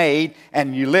perfected, made,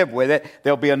 and you live with it,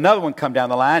 there'll be another one come down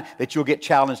the line that you'll get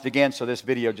challenged again. So this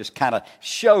video just kind of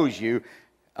shows you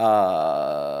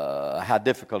how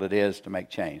difficult it is to make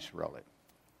change. Roll it.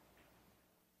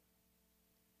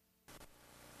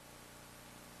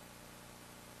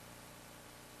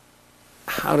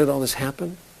 How did all this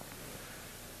happen?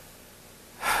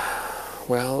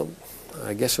 Well,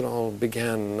 I guess it all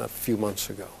began a few months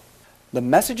ago. The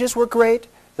messages were great.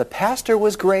 The pastor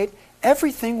was great.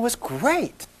 Everything was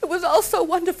great. It was all so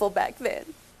wonderful back then.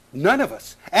 None of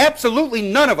us, absolutely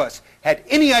none of us, had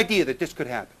any idea that this could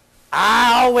happen.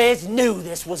 I always knew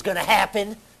this was going to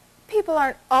happen. People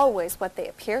aren't always what they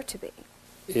appear to be.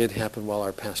 It happened while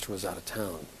our pastor was out of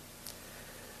town,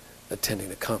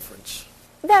 attending a conference.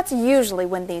 That's usually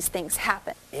when these things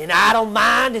happen. An idle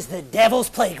mind is the devil's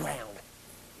playground.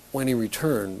 When he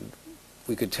returned,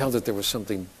 we could tell that there was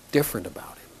something different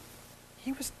about him.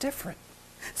 He was different.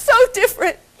 So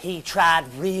different. He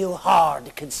tried real hard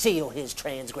to conceal his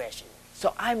transgression.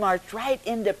 So I marched right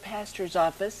into pastor's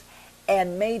office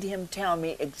and made him tell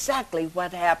me exactly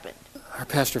what happened. Our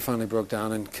pastor finally broke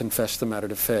down and confessed the matter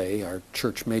to Faye, our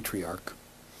church matriarch,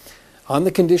 on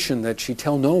the condition that she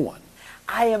tell no one.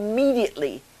 I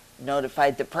immediately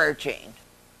notified the prayer chain.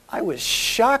 I was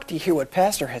shocked to hear what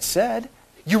Pastor had said.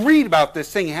 You read about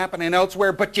this thing happening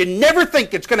elsewhere, but you never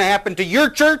think it's going to happen to your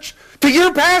church, to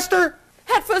your pastor?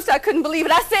 At first I couldn't believe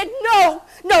it. I said,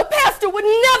 no, Pastor would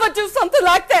never do something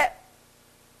like that.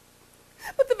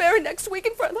 But the very next week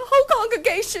in front of the whole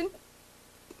congregation,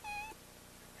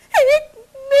 he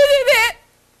admitted it.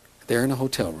 They're in a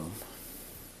hotel room,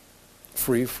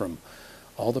 free from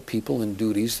all the people and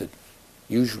duties that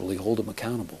usually hold him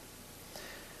accountable.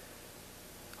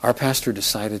 Our pastor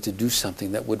decided to do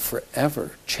something that would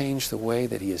forever change the way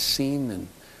that he is seen and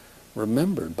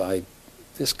remembered by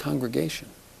this congregation.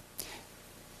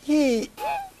 He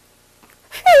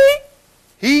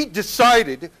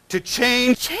decided to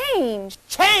change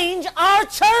our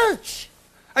church.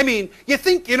 I mean, you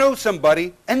think you know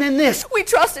somebody, and then this. We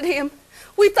trusted him.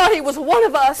 We thought he was one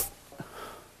of us.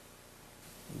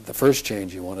 The first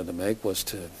change he wanted to make was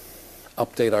to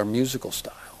update our musical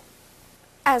style.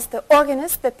 As the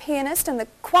organist, the pianist, and the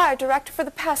choir director for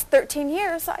the past 13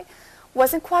 years, I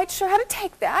wasn't quite sure how to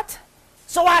take that.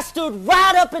 So I stood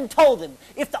right up and told him,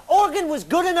 if the organ was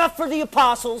good enough for the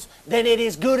apostles, then it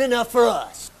is good enough for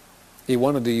us. He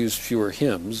wanted to use fewer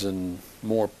hymns and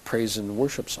more praise and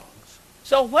worship songs.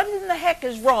 So what in the heck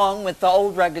is wrong with the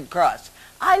old rugged cross?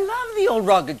 I love the old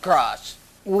rugged cross.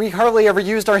 We hardly ever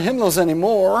used our hymnals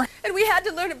anymore. And we had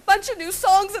to learn a bunch of new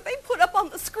songs that they put up on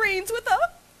the screens with a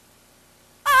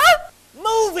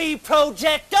movie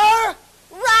projector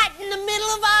right in the middle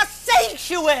of our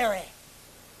sanctuary.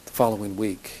 The following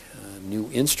week, a new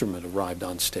instrument arrived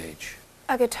on stage.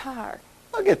 A guitar.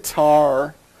 A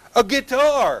guitar. A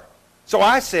guitar. So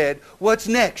I said, what's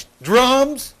next?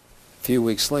 Drums? A few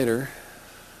weeks later,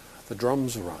 the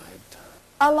drums arrived.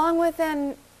 Along with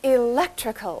an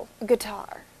electrical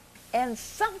guitar. And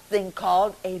something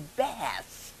called a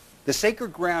bass. The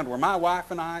sacred ground where my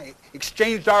wife and I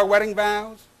exchanged our wedding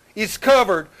vows is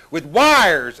covered with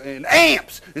wires and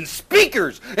amps and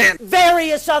speakers and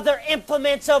various other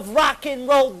implements of rock and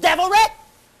roll devilry.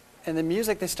 And the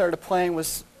music they started playing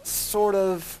was sort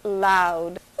of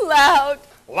loud. Loud.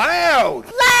 loud.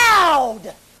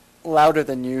 Loud! louder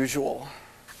than usual.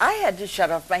 I had to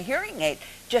shut off my hearing aid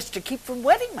just to keep from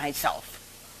wetting myself.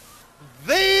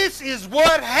 This is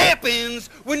what happens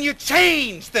when you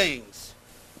change things.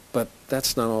 But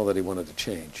that's not all that he wanted to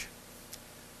change.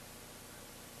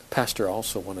 The pastor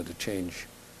also wanted to change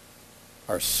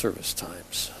our service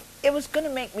times. It was going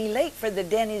to make me late for the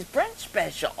Denny's brunch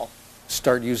special.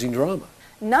 Start using drama.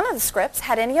 None of the scripts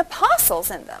had any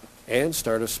apostles in them. And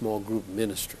start a small group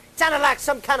ministry. Sounded like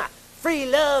some kind of free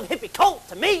love hippie cult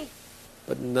to me.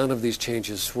 But none of these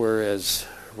changes were as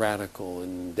radical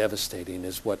and devastating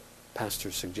as what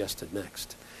pastor suggested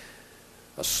next.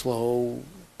 A slow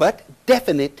But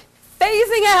definite.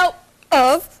 Phasing out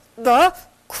of the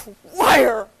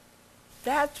choir.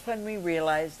 That's when we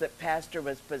realized that Pastor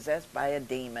was possessed by a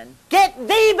demon. Get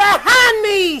thee behind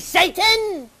me,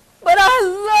 Satan! But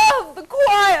I love the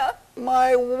choir.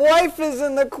 My wife is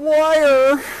in the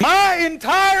choir. My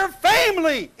entire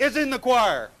family is in the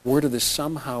choir. word of this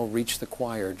somehow reached the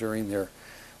choir during their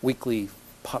weekly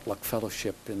potluck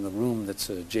fellowship in the room that's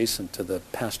adjacent to the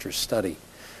pastor's study.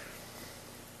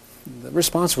 The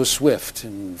response was swift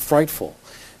and frightful.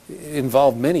 It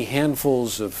involved many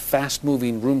handfuls of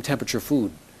fast-moving room temperature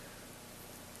food.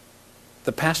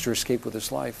 The pastor escaped with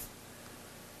his life,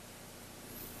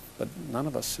 but none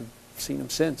of us have seen him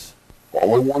since.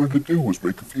 All I wanted to do was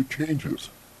make a few changes.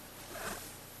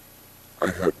 I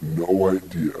had no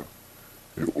idea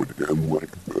it would end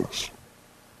like this.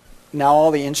 Now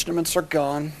all the instruments are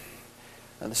gone,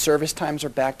 and the service times are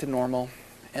back to normal,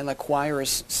 and the choir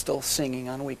is still singing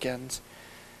on weekends.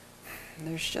 And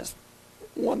there's just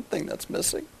one thing that's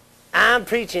missing. I'm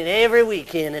preaching every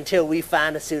weekend until we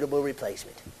find a suitable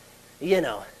replacement. You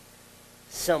know,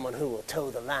 someone who will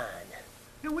toe the line.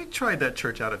 Yeah, we tried that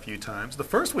church out a few times. The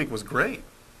first week was great.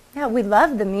 Yeah, we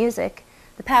loved the music.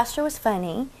 The pastor was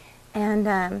funny, and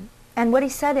what he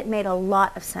said, it made a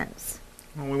lot of sense.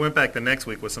 When we went back the next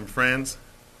week with some friends,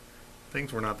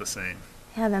 things were not the same.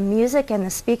 Yeah, the music and the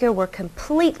speaker were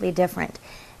completely different,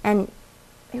 and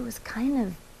it was kind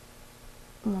of,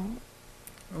 well,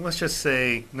 Let's just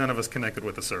say none of us connected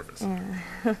with the service.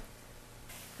 yeah.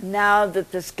 Now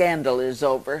that the scandal is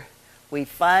over, we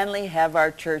finally have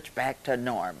our church back to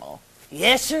normal.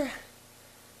 Yes, sir.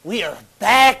 We are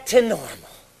back to normal.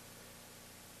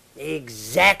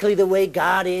 Exactly the way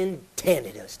God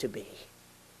intended us to be.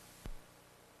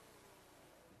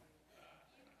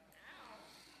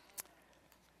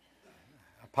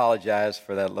 Apologize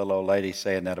for that little old lady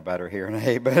saying that about her hearing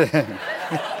aid, but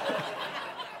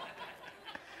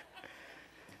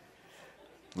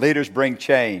leaders bring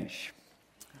change.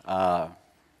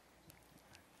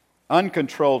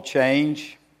 Uncontrolled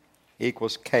change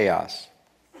equals chaos.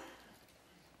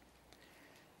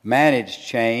 Managed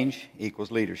change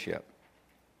equals leadership.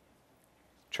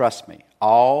 Trust me,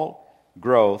 all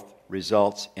growth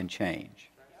results in change,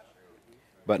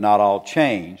 but not all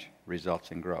change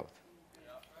results in growth.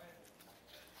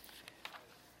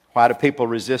 Why do people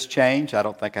resist change? I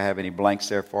don't think I have any blanks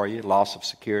there for you. Loss of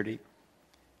security,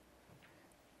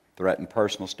 threatened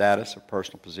personal status or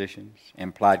personal positions,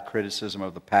 implied criticism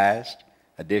of the past,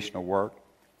 additional work.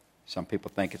 Some people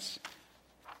think it's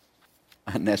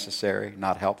unnecessary,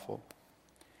 not helpful.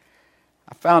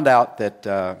 I found out that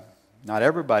not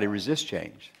everybody resists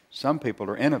change. Some people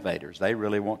are innovators. They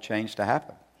really want change to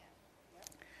happen.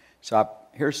 So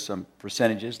here's some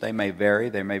percentages. They may vary.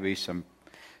 There may be some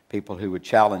people who would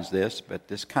challenge this, but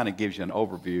this kind of gives you an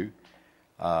overview.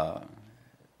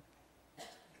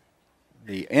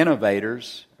 The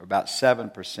innovators are about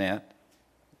 7%.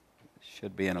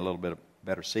 Should be in a little bit of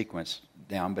better sequence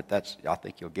down, but I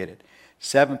think you'll get it.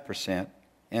 7%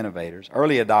 innovators.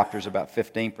 Early adopters about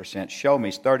 15%. Show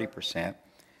me's 30%.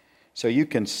 So you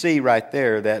can see right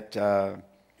there that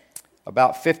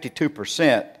about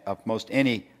 52% of most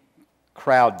any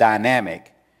crowd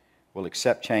dynamic will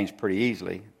accept change pretty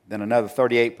easily. Then another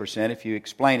 38%, if you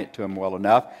explain it to them well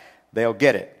enough, they'll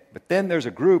get it. But then there's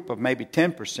a group of maybe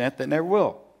 10% that never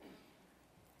will.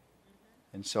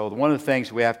 And so one of the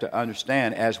things we have to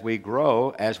understand as we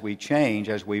grow, as we change,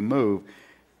 as we move,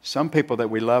 some people that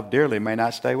we love dearly may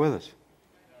not stay with us.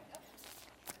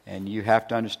 And you have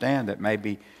to understand that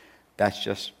maybe that's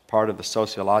just part of the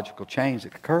sociological change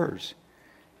that occurs.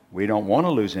 We don't want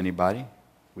to lose anybody.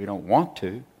 We don't want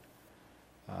to.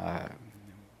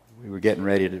 We were getting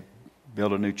ready to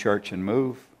build a new church and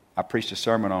move. I preached a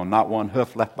sermon on not one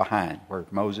hoof left behind, where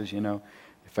Moses,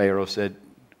 Pharaoh said,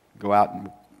 go out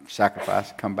and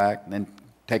sacrifice, come back, and then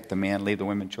take the men, leave the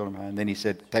women and children behind. Then he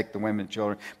said, take the women and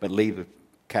children, but leave the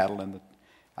cattle and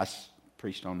I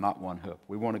preached on not one hoof.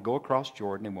 We want to go across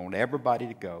Jordan and we want everybody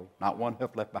to go, not one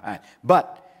hoof left behind.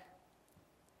 But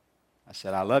I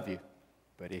said, I love you,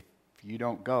 but if you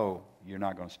don't go, you're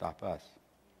not going to stop us.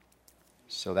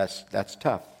 So that's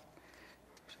tough.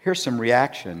 Here's some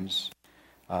reactions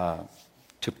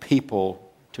to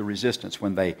people, to resistance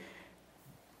when they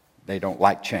don't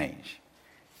like change.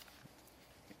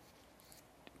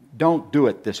 Don't do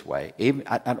it this way. Even,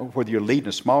 I don't know whether you're leading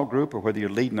a small group or whether you're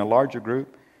leading a larger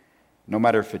group, no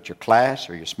matter if it's your class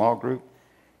or your small group.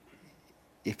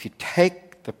 If you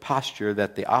take the posture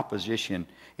that the opposition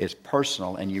is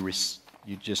personal and you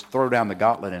just throw down the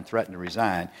gauntlet and threaten to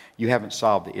resign, you haven't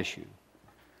solved the issue.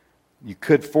 You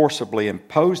could forcibly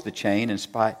impose the change in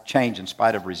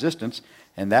spite of resistance,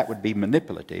 and that would be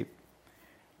manipulative.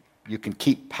 You can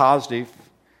keep positive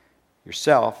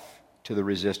yourself to the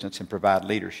resistance and provide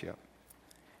leadership.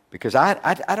 Because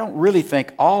I don't really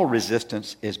think all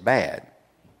resistance is bad.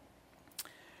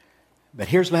 But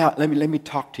here's let me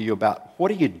talk to you about what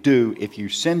do you do if you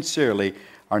sincerely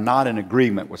are not in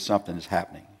agreement with something that's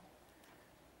happening.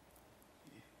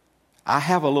 I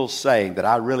have a little saying that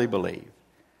I really believe.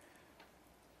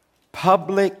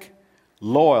 Public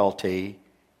loyalty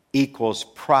equals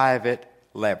private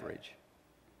leverage.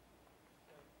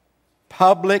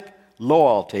 Public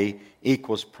loyalty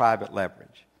equals private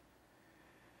leverage.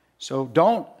 So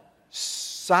don't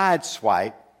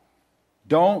sideswipe,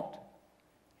 don't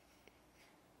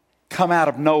come out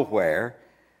of nowhere,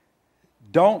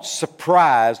 don't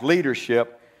surprise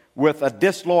leadership with a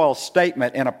disloyal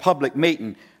statement in a public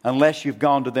meeting unless you've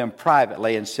gone to them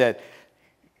privately and said,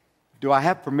 do I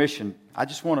have permission?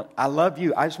 I love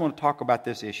you. I just want to talk about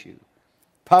this issue.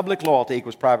 Public loyalty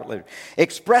equals private leverage.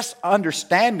 Express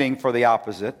understanding for the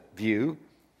opposite view.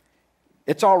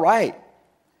 It's all right.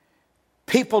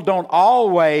 People don't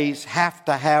always have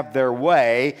to have their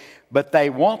way, but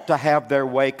they want to have their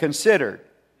way considered.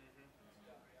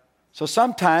 So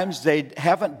sometimes they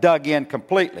haven't dug in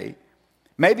completely.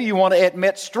 Maybe you want to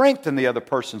admit strength in the other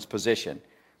person's position.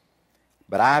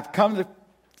 But I've come to the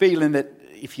feeling that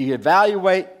if you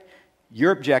evaluate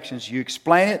your objections, you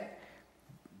explain it,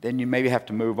 then you maybe have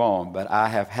to move on. But I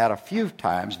have had a few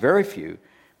times, very few,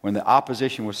 when the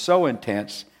opposition was so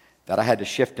intense that I had to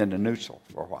shift into neutral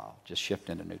for a while. Just shift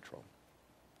into neutral.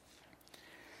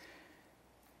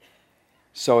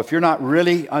 So if you're not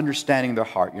really understanding their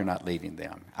heart, you're not leading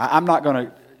them. I'm not going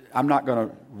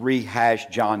to rehash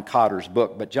John Cotter's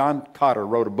book, but John Cotter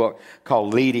wrote a book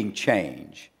called Leading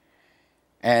Change.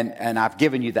 And I've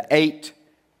given you the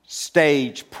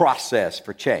 8-stage process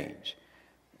for change.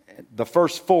 The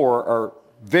first 4 are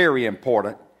very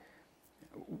important.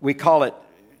 We call it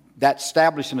that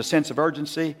establishing a sense of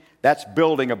urgency. That's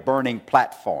building a burning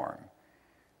platform.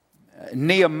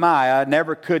 Nehemiah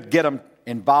never could get them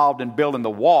involved in building the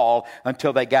wall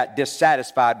until they got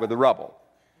dissatisfied with the rubble.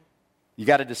 You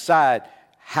got to decide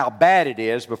how bad it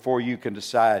is before you can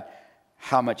decide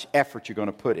how much effort you're going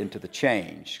to put into the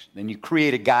change. Then you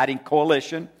create a guiding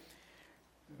coalition.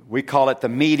 We call it the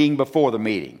meeting before the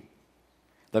meeting.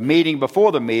 The meeting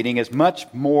before the meeting is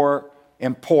much more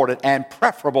important and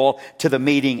preferable to the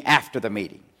meeting after the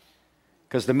meeting.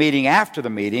 Because the meeting after the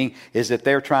meeting is that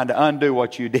they're trying to undo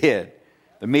what you did.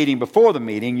 The meeting before the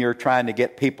meeting, you're trying to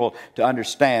get people to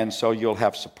understand so you'll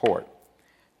have support.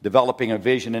 Developing a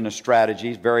vision and a strategy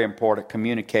is very important.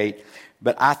 Communicate.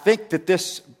 But I think that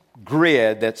this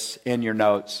grid that's in your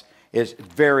notes is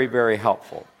very, very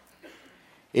helpful.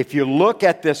 If you look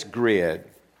at this grid,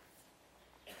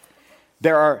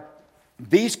 there are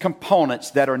these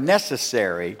components that are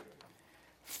necessary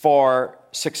for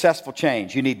successful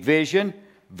change. You need vision,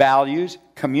 values,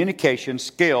 communication,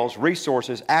 skills,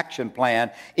 resources, action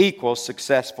plan equals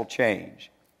successful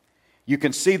change. You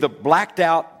can see the blacked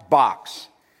out box.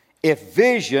 If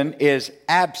vision is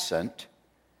absent,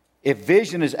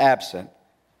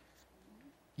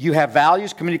 you have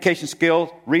values, communication, skills,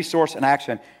 resource, and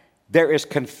action. There is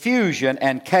confusion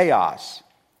and chaos.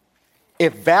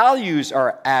 If values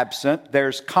are absent,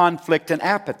 there's conflict and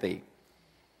apathy.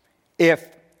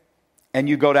 And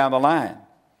you go down the line.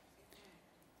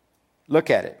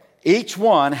 Look at it. Each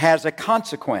one has a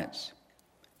consequence.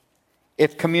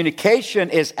 If communication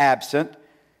is absent,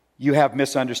 you have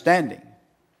misunderstanding.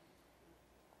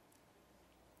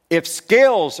 If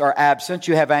skills are absent,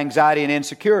 you have anxiety and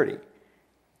insecurity.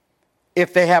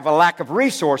 If they have a lack of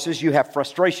resources, you have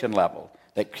frustration level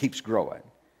that keeps growing.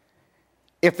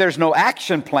 If there's no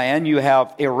action plan, you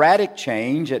have erratic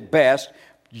change at best,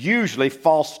 usually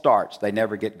false starts. They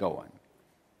never get going.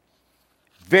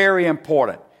 Very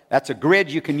important. That's a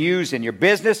grid you can use in your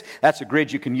business. That's a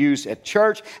grid you can use at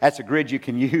church. That's a grid you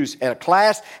can use at a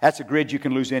class. That's a grid you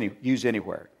can use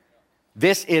anywhere.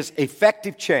 This is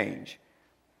effective change.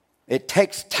 It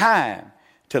takes time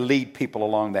to lead people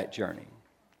along that journey.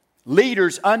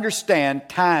 Leaders understand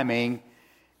timing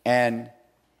and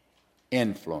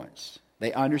influence.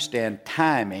 They understand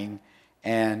timing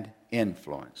and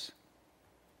influence.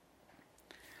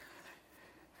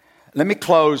 Let me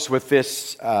close with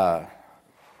this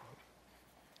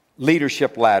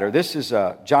leadership ladder. This is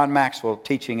John Maxwell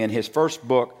teaching in his first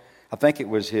book. I think it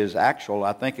was his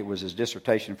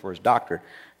dissertation for his doctorate,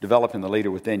 Developing the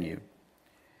Leader Within You.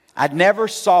 I never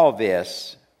saw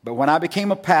this, but when I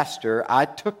became a pastor, I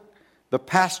took the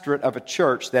pastorate of a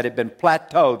church that had been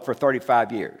plateaued for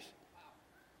 35 years.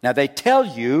 Now, they tell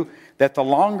you that the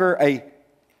longer a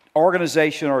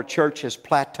organization or a church has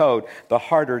plateaued, the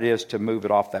harder it is to move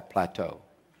it off that plateau.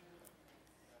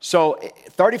 So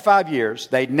 35 years,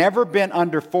 they'd never been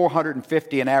under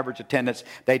 450 in average attendance.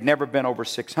 They'd never been over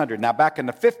 600. Now, back in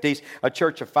the 50s, a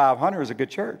church of 500 was a good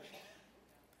church.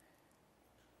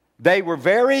 They were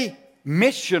very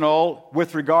missional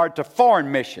with regard to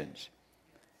foreign missions.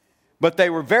 But they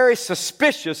were very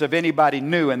suspicious of anybody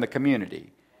new in the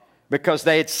community. Because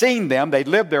they had seen them, they'd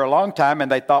lived there a long time,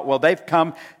 and they thought, well,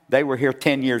 they were here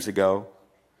 10 years ago,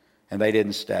 and they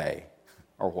didn't stay,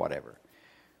 or whatever.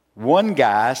 One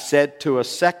guy said to a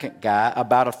second guy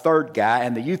about a third guy,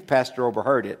 and the youth pastor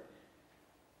overheard it.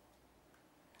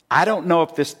 I don't know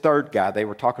if this third guy, they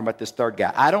were talking about this third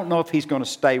guy, I don't know if he's going to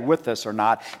stay with us or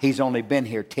not. He's only been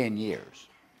here 10 years.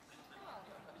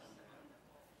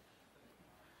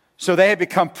 So they had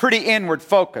become pretty inward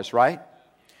focused, right?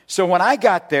 So when I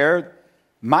got there,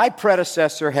 my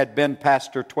predecessor had been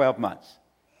pastor 12 months.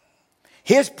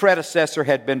 His predecessor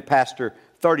had been pastor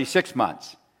 36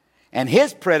 months. And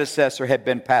his predecessor had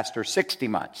been pastor 60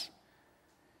 months.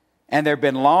 And there have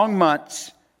been long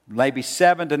months, maybe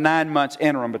 7 to 9 months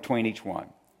interim between each one.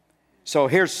 So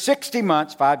here's 60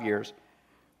 months, 5 years,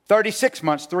 36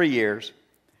 months, 3 years,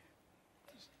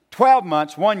 12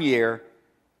 months, 1 year,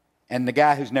 and the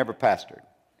guy who's never pastored.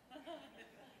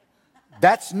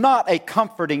 That's not a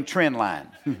comforting trend line.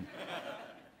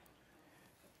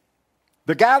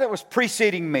 The guy that was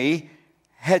preceding me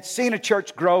had seen a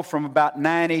church grow from about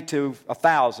 90 to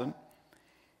 1,000,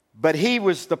 but he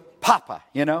was the papa,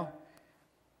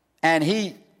 and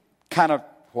he kind of,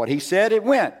 what he said, it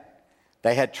went.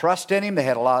 They had trust in him. He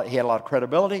had a lot of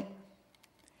credibility.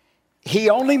 He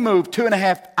only moved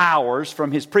 2.5 hours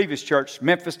from his previous church,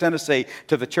 Memphis, Tennessee,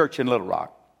 to the church in Little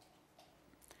Rock.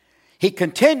 He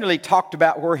continually talked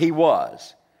about where he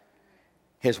was.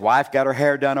 His wife got her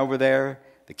hair done over there.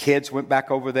 The kids went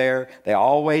back over there. They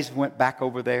always went back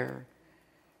over there.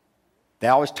 They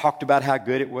always talked about how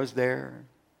good it was there.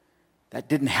 That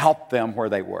didn't help them where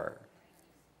they were.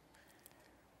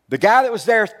 The guy that was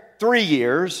there 3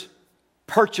 years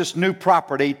purchased new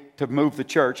property to move the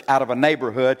church out of a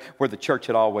neighborhood where the church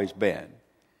had always been.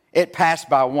 It passed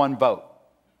by 1 vote.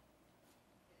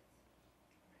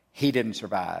 He didn't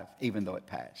survive, even though it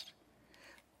passed.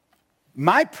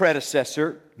 My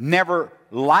predecessor never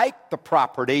liked the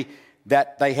property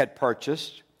that they had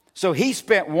purchased, so he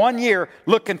spent 1 year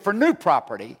looking for new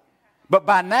property. But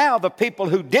by now, the people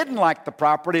who didn't like the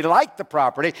property liked the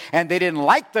property, and they didn't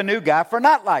like the new guy for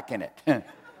not liking it.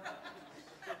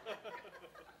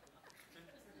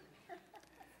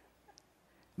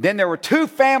 Then there were 2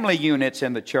 family units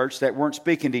in the church that weren't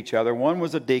speaking to each other. One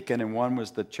was a deacon and one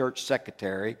was the church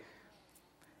secretary.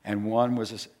 And one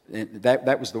was,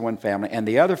 that was the one family. And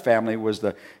the other family was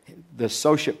the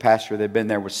associate pastor that had been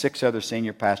there with 6 other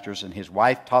senior pastors. And his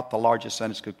wife taught the largest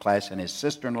Sunday school class. And his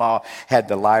sister-in-law had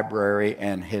the library.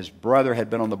 And his brother had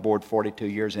been on the board 42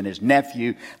 years. And his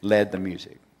nephew led the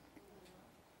music.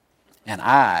 And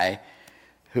I,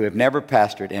 who have never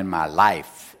pastored in my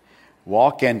life,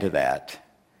 walk into that.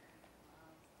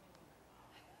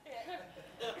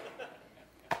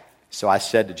 So I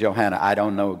said to Johanna, I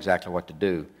don't know exactly what to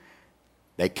do.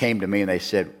 They came to me and they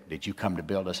said, did you come to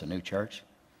build us a new church?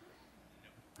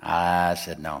 I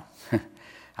said, no.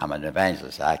 I'm an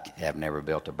evangelist. I have never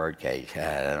built a bird cage.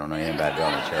 I don't know anything about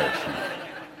building a church.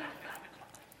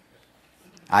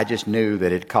 I just knew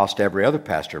that it cost every other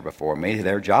pastor before me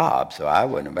their job, so I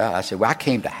wouldn't about it. I said, well, I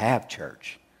came to have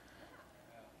church.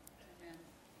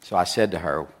 So I said to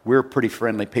her, we're pretty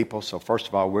friendly people, so first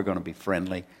of all, we're going to be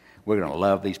friendly. We're going to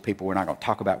love these people. We're not going to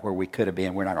talk about where we could have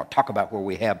been. We're not going to talk about where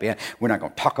we have been. We're not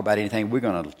going to talk about anything. We're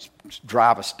going to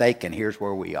drive a stake, and here's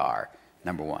where we are,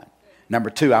 number one. Number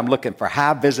two, I'm looking for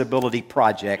high visibility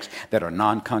projects that are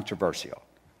non-controversial.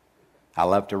 I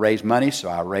love to raise money, so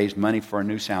I raised money for a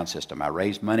new sound system. I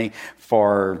raised money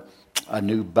for a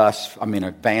new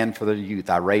a van for the youth.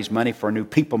 I raised money for a new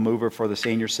people mover for the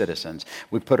senior citizens.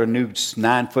 We put a new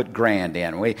 9-foot grand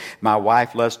in. My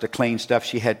wife loves to clean stuff.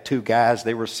 She had 2 guys.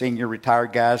 They were senior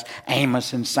retired guys,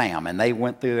 Amos and Sam, and they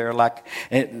went through there like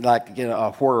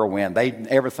a whirlwind.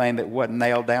 Everything that wasn't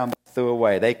nailed down, they threw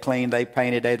away. They cleaned, they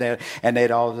painted, they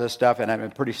did all this stuff,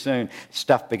 and pretty soon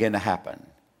stuff began to happen.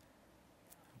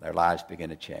 Their lives began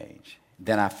to change.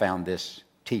 Then I found this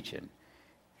teaching.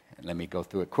 And let me go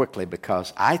through it quickly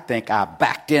because I think I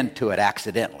backed into it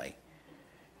accidentally.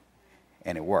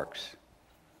 And it works.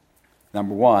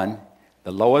 Number one,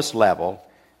 the lowest level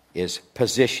is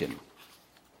position.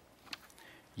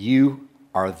 You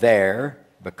are there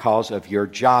because of your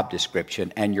job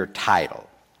description and your title.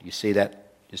 You see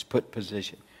that? Just put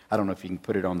position. I don't know if you can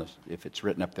put it on if it's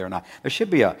written up there or not. There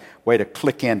should be a way to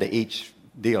click into each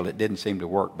deal. It didn't seem to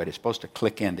work, but it's supposed to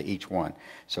click into each one,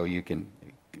 so you can.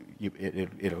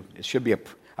 It should be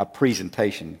a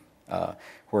presentation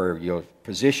where you'll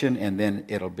position, and then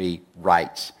it'll be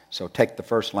rights. So take the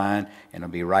first line, and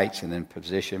it'll be rights, and then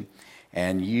position,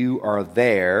 and you are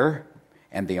there,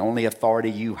 and the only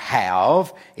authority you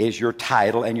have is your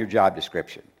title and your job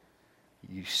description.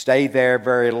 You stay there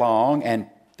very long, and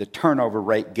the turnover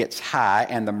rate gets high,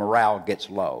 and the morale gets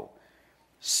low.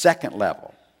 Second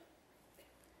level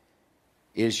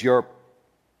is your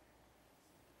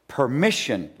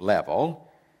permission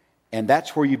level, and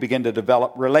that's where you begin to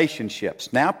develop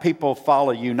relationships. Now people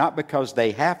follow you not because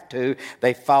they have to,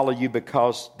 they follow you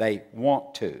because they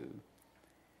want to.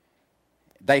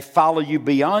 They follow you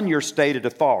beyond your stated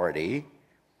authority.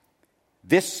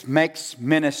 This makes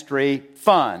ministry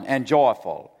fun and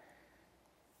joyful.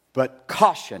 But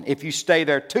caution, if you stay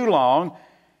there too long,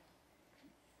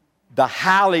 the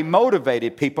highly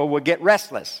motivated people will get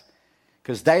restless,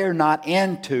 because they are not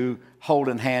into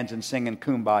holding hands and singing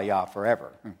Kumbaya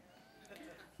forever.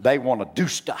 They want to do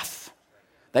stuff.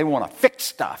 They want to fix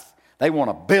stuff. They want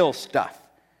to build stuff.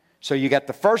 So you got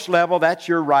the first level, that's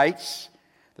your rights.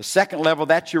 The second level,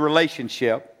 that's your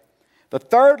relationship. The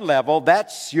third level,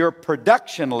 that's your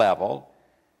production level.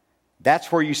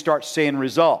 That's where you start seeing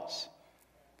results.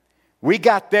 We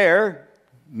got there,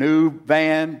 new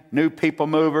van, new people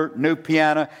mover, new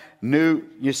piano,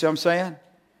 you see what I'm saying?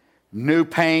 New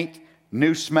paint,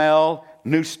 new smell,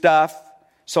 new stuff.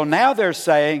 So now they're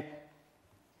saying,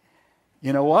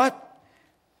 you know what?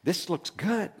 This looks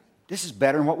good. This is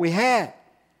better than what we had.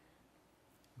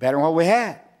 Better than what we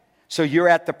had. So you're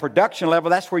at the production level.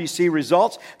 That's where you see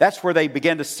results. That's where they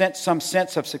begin to sense some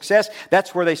sense of success.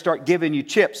 That's where they start giving you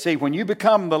chips. See, when you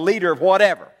become the leader of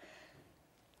whatever,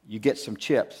 you get some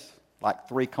chips, like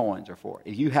 3 coins or 4.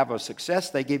 If you have a success,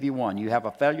 they give you 1. You have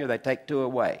a failure, they take 2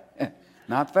 away.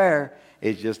 Not fair.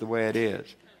 It's just the way it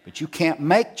is. But you can't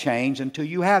make change until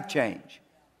you have change.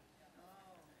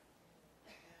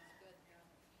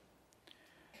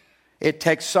 It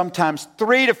takes sometimes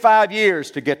 3 to 5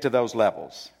 years to get to those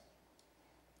levels.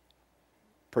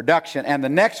 Production. And the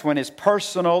next one is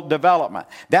personal development.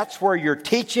 That's where your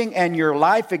teaching and your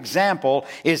life example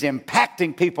is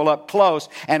impacting people up close,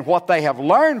 and what they have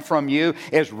learned from you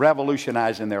is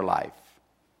revolutionizing their life.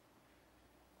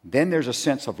 Then there's a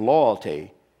sense of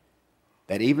loyalty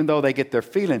that even though they get their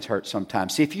feelings hurt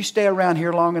sometimes. See, if you stay around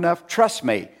here long enough, trust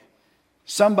me,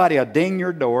 somebody will ding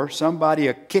your door, somebody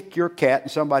will kick your cat,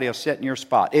 and somebody will sit in your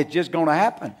spot. It's just going to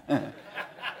happen.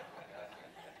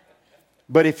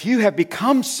 But if you have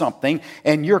become something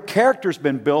and your character's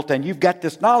been built and you've got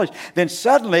this knowledge, then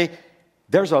suddenly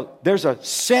there's a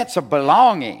sense of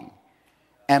belonging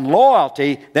and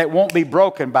loyalty that won't be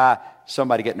broken by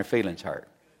somebody getting their feelings hurt.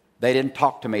 They didn't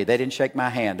talk to me. They didn't shake my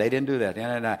hand. They didn't do that.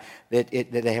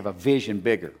 They have a vision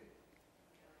bigger.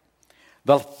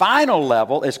 The final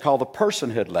level is called the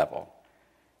personhood level.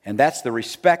 And that's the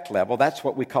respect level. That's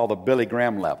what we call the Billy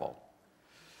Graham level.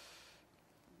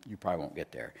 You probably won't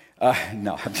get there.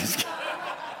 No, I'm just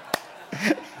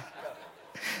kidding.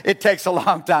 It takes a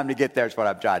long time to get there is what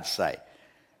I'm trying to say.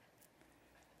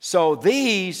 So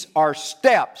these are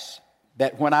steps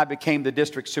that when I became the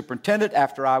district superintendent,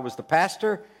 after I was the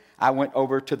pastor, I went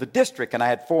over to the district and I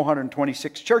had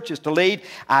 426 churches to lead.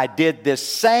 I did this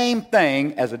same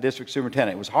thing as a district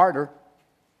superintendent. It was harder.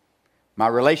 My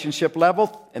relationship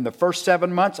level, in the first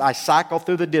 7 months, I cycled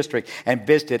through the district and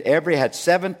visited had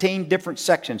 17 different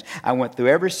sections. I went through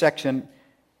every section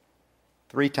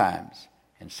 3 times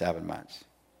in 7 months.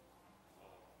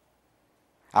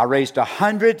 I raised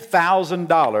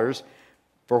 $100,000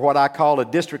 for what I call a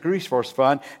district resource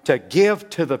fund to give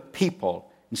to the people.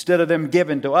 Instead of them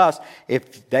giving to us,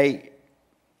 if they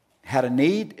had a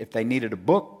need, if they needed a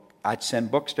book, I'd send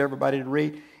books to everybody to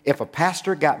read. If a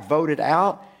pastor got voted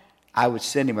out, I would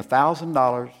send him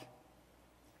 $1,000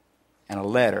 and a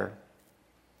letter.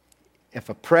 If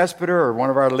a presbyter or one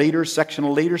of our leaders,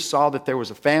 sectional leaders, saw that there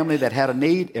was a family that had a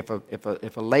need, if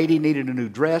a lady needed a new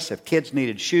dress, if kids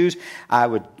needed shoes, I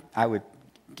would,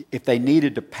 if they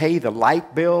needed to pay the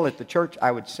light bill at the church,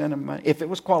 I would send them money. If it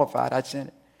was qualified, I'd send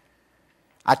it.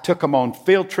 I took them on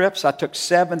field trips. I took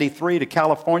 73 to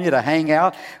California to hang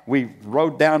out. We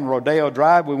rode down Rodeo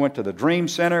Drive. We went to the Dream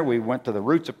Center. We went to the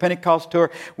Roots of Pentecost tour.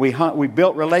 We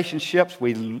built relationships.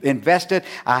 We invested.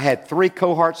 I had 3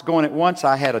 cohorts going at once.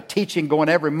 I had a teaching going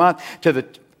every month.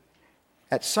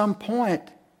 At some point,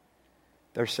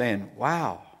 they're saying,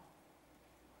 wow,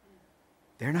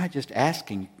 they're not just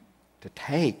asking to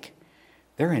take.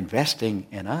 They're investing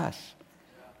in us.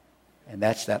 And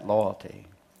that's that loyalty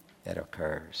that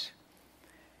occurs.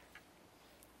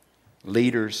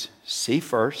 Leaders see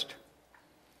first.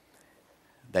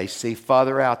 They see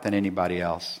farther out than anybody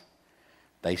else.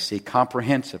 They see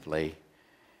comprehensively,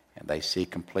 and they see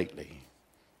completely.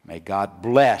 May God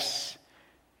bless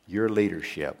your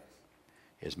leadership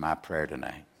is my prayer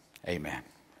tonight. Amen.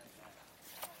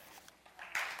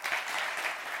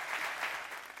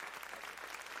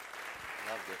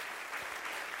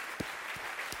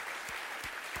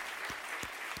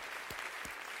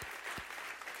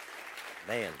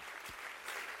 Man.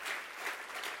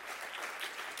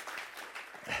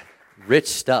 Rich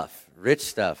stuff.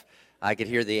 I could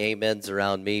hear the amens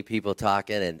around me, people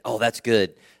talking, and, oh, that's good.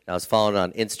 And I was following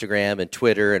on Instagram and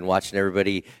Twitter and watching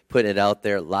everybody putting it out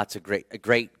there. Lots of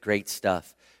great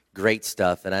stuff. Great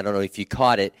stuff. And I don't know if you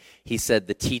caught it. He said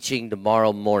the teaching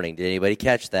tomorrow morning. Did anybody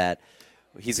catch that?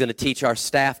 He's going to teach our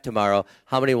staff tomorrow.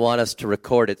 How many want us to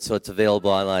record it so it's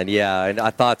available online? Yeah, and I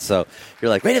thought so. You're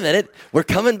like, wait a minute, we're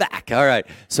coming back. All right,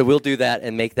 so we'll do that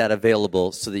and make that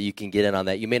available so that you can get in on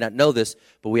that. You may not know this,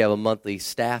 but we have a monthly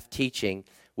staff teaching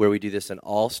where we do this, and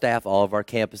all staff, all of our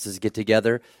campuses get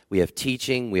together. We have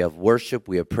teaching, we have worship,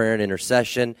 we have prayer and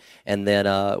intercession, and then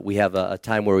we have a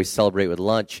time where we celebrate with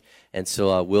lunch. And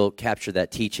so we'll capture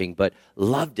that teaching. But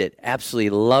loved it,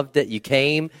 absolutely loved it. You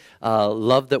came,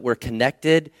 loved that we're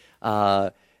connected.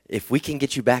 If we can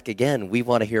get you back again, we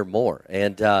want to hear more.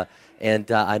 And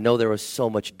I know there was so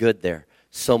much good there,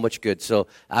 so much good. So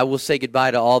I will say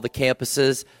goodbye to all the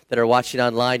campuses that are watching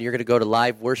online. You're going to go to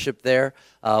live worship there.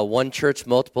 One church,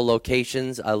 multiple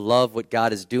locations. I love what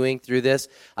God is doing through this.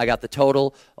 I got the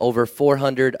total, over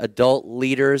 400 adult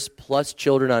leaders plus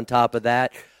children on top of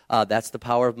that. That's the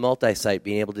power of multi-site,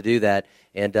 being able to do that,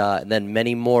 and then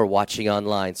many more watching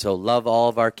online. So love all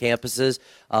of our campuses.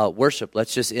 Worship,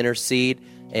 let's just intercede.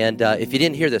 And if you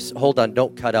didn't hear this, hold on,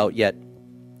 don't cut out yet.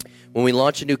 When we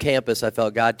launch a new campus, I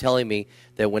felt God telling me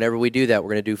that whenever we do that,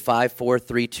 we're going to do 5, 4,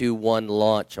 3, 2, 1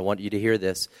 launch. I want you to hear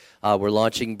this. We're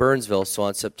launching Burnsville, so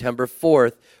on September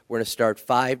 4th, we're going to start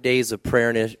 5 days of prayer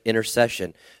and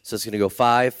intercession. So it's going to go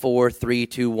 5, 4, 3,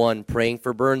 2, 1, praying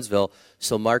for Burnsville.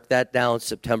 So mark that down,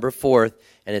 September 4th,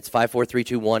 and it's 5, 4, 3,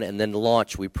 2, 1, and then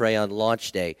launch. We pray on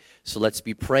launch day. So let's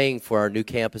be praying for our new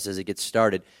campus as it gets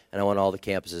started, and I want all the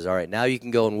campuses. All right, now you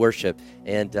can go and worship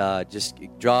and just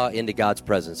draw into God's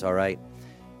presence, all right?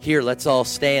 Here, let's all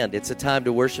stand. It's a time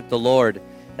to worship the Lord,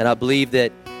 and I believe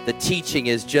that the teaching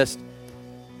is just,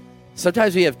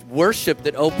 sometimes we have worship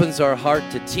that opens our heart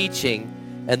to teaching,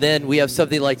 and then we have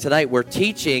something like tonight where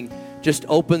teaching just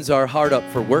opens our heart up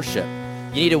for worship.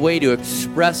 You need a way to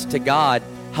express to God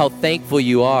how thankful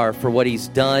you are for what He's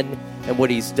done and what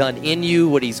He's done in you,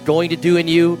 what He's going to do in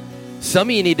you. Some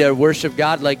of you need to worship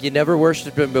God like you never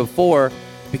worshiped Him before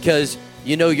because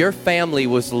you know your family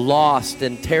was lost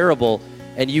and terrible,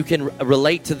 and you can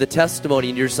relate to the testimony,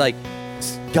 and you're just like,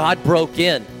 God broke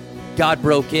in. God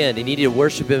broke in. You need to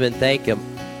worship Him and thank Him.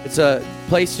 It's a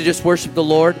place to just worship the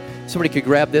Lord. Somebody could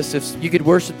grab this. If you could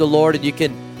worship the Lord, and you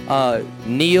can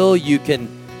kneel, you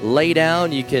can lay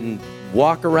down, you can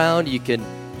walk around, you can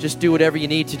just do whatever you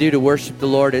need to do to worship the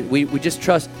Lord. We just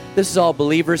trust, this is all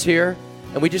believers here,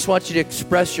 and we just want you to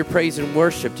express your praise and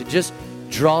worship, to just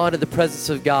draw into the presence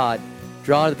of God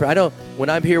Drawn to the I don't. When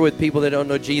I'm here with people that don't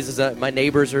know Jesus, my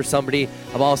neighbors or somebody,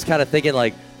 I'm always kind of thinking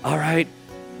like, all right,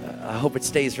 I hope it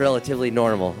stays relatively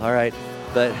normal. All right,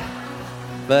 but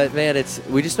man,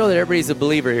 we just know that everybody's a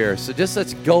believer here. So just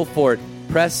let's go for it.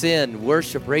 Press in,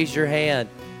 worship, raise your hand.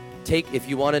 If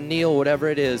you want to kneel, whatever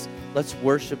it is, let's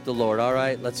worship the Lord. All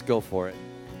right, let's go for it.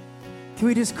 Can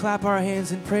we just clap our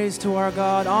hands in praise to our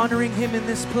God, honoring Him in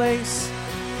this place?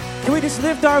 Can we just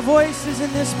lift our voices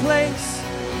in this place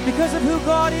because of who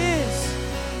God is?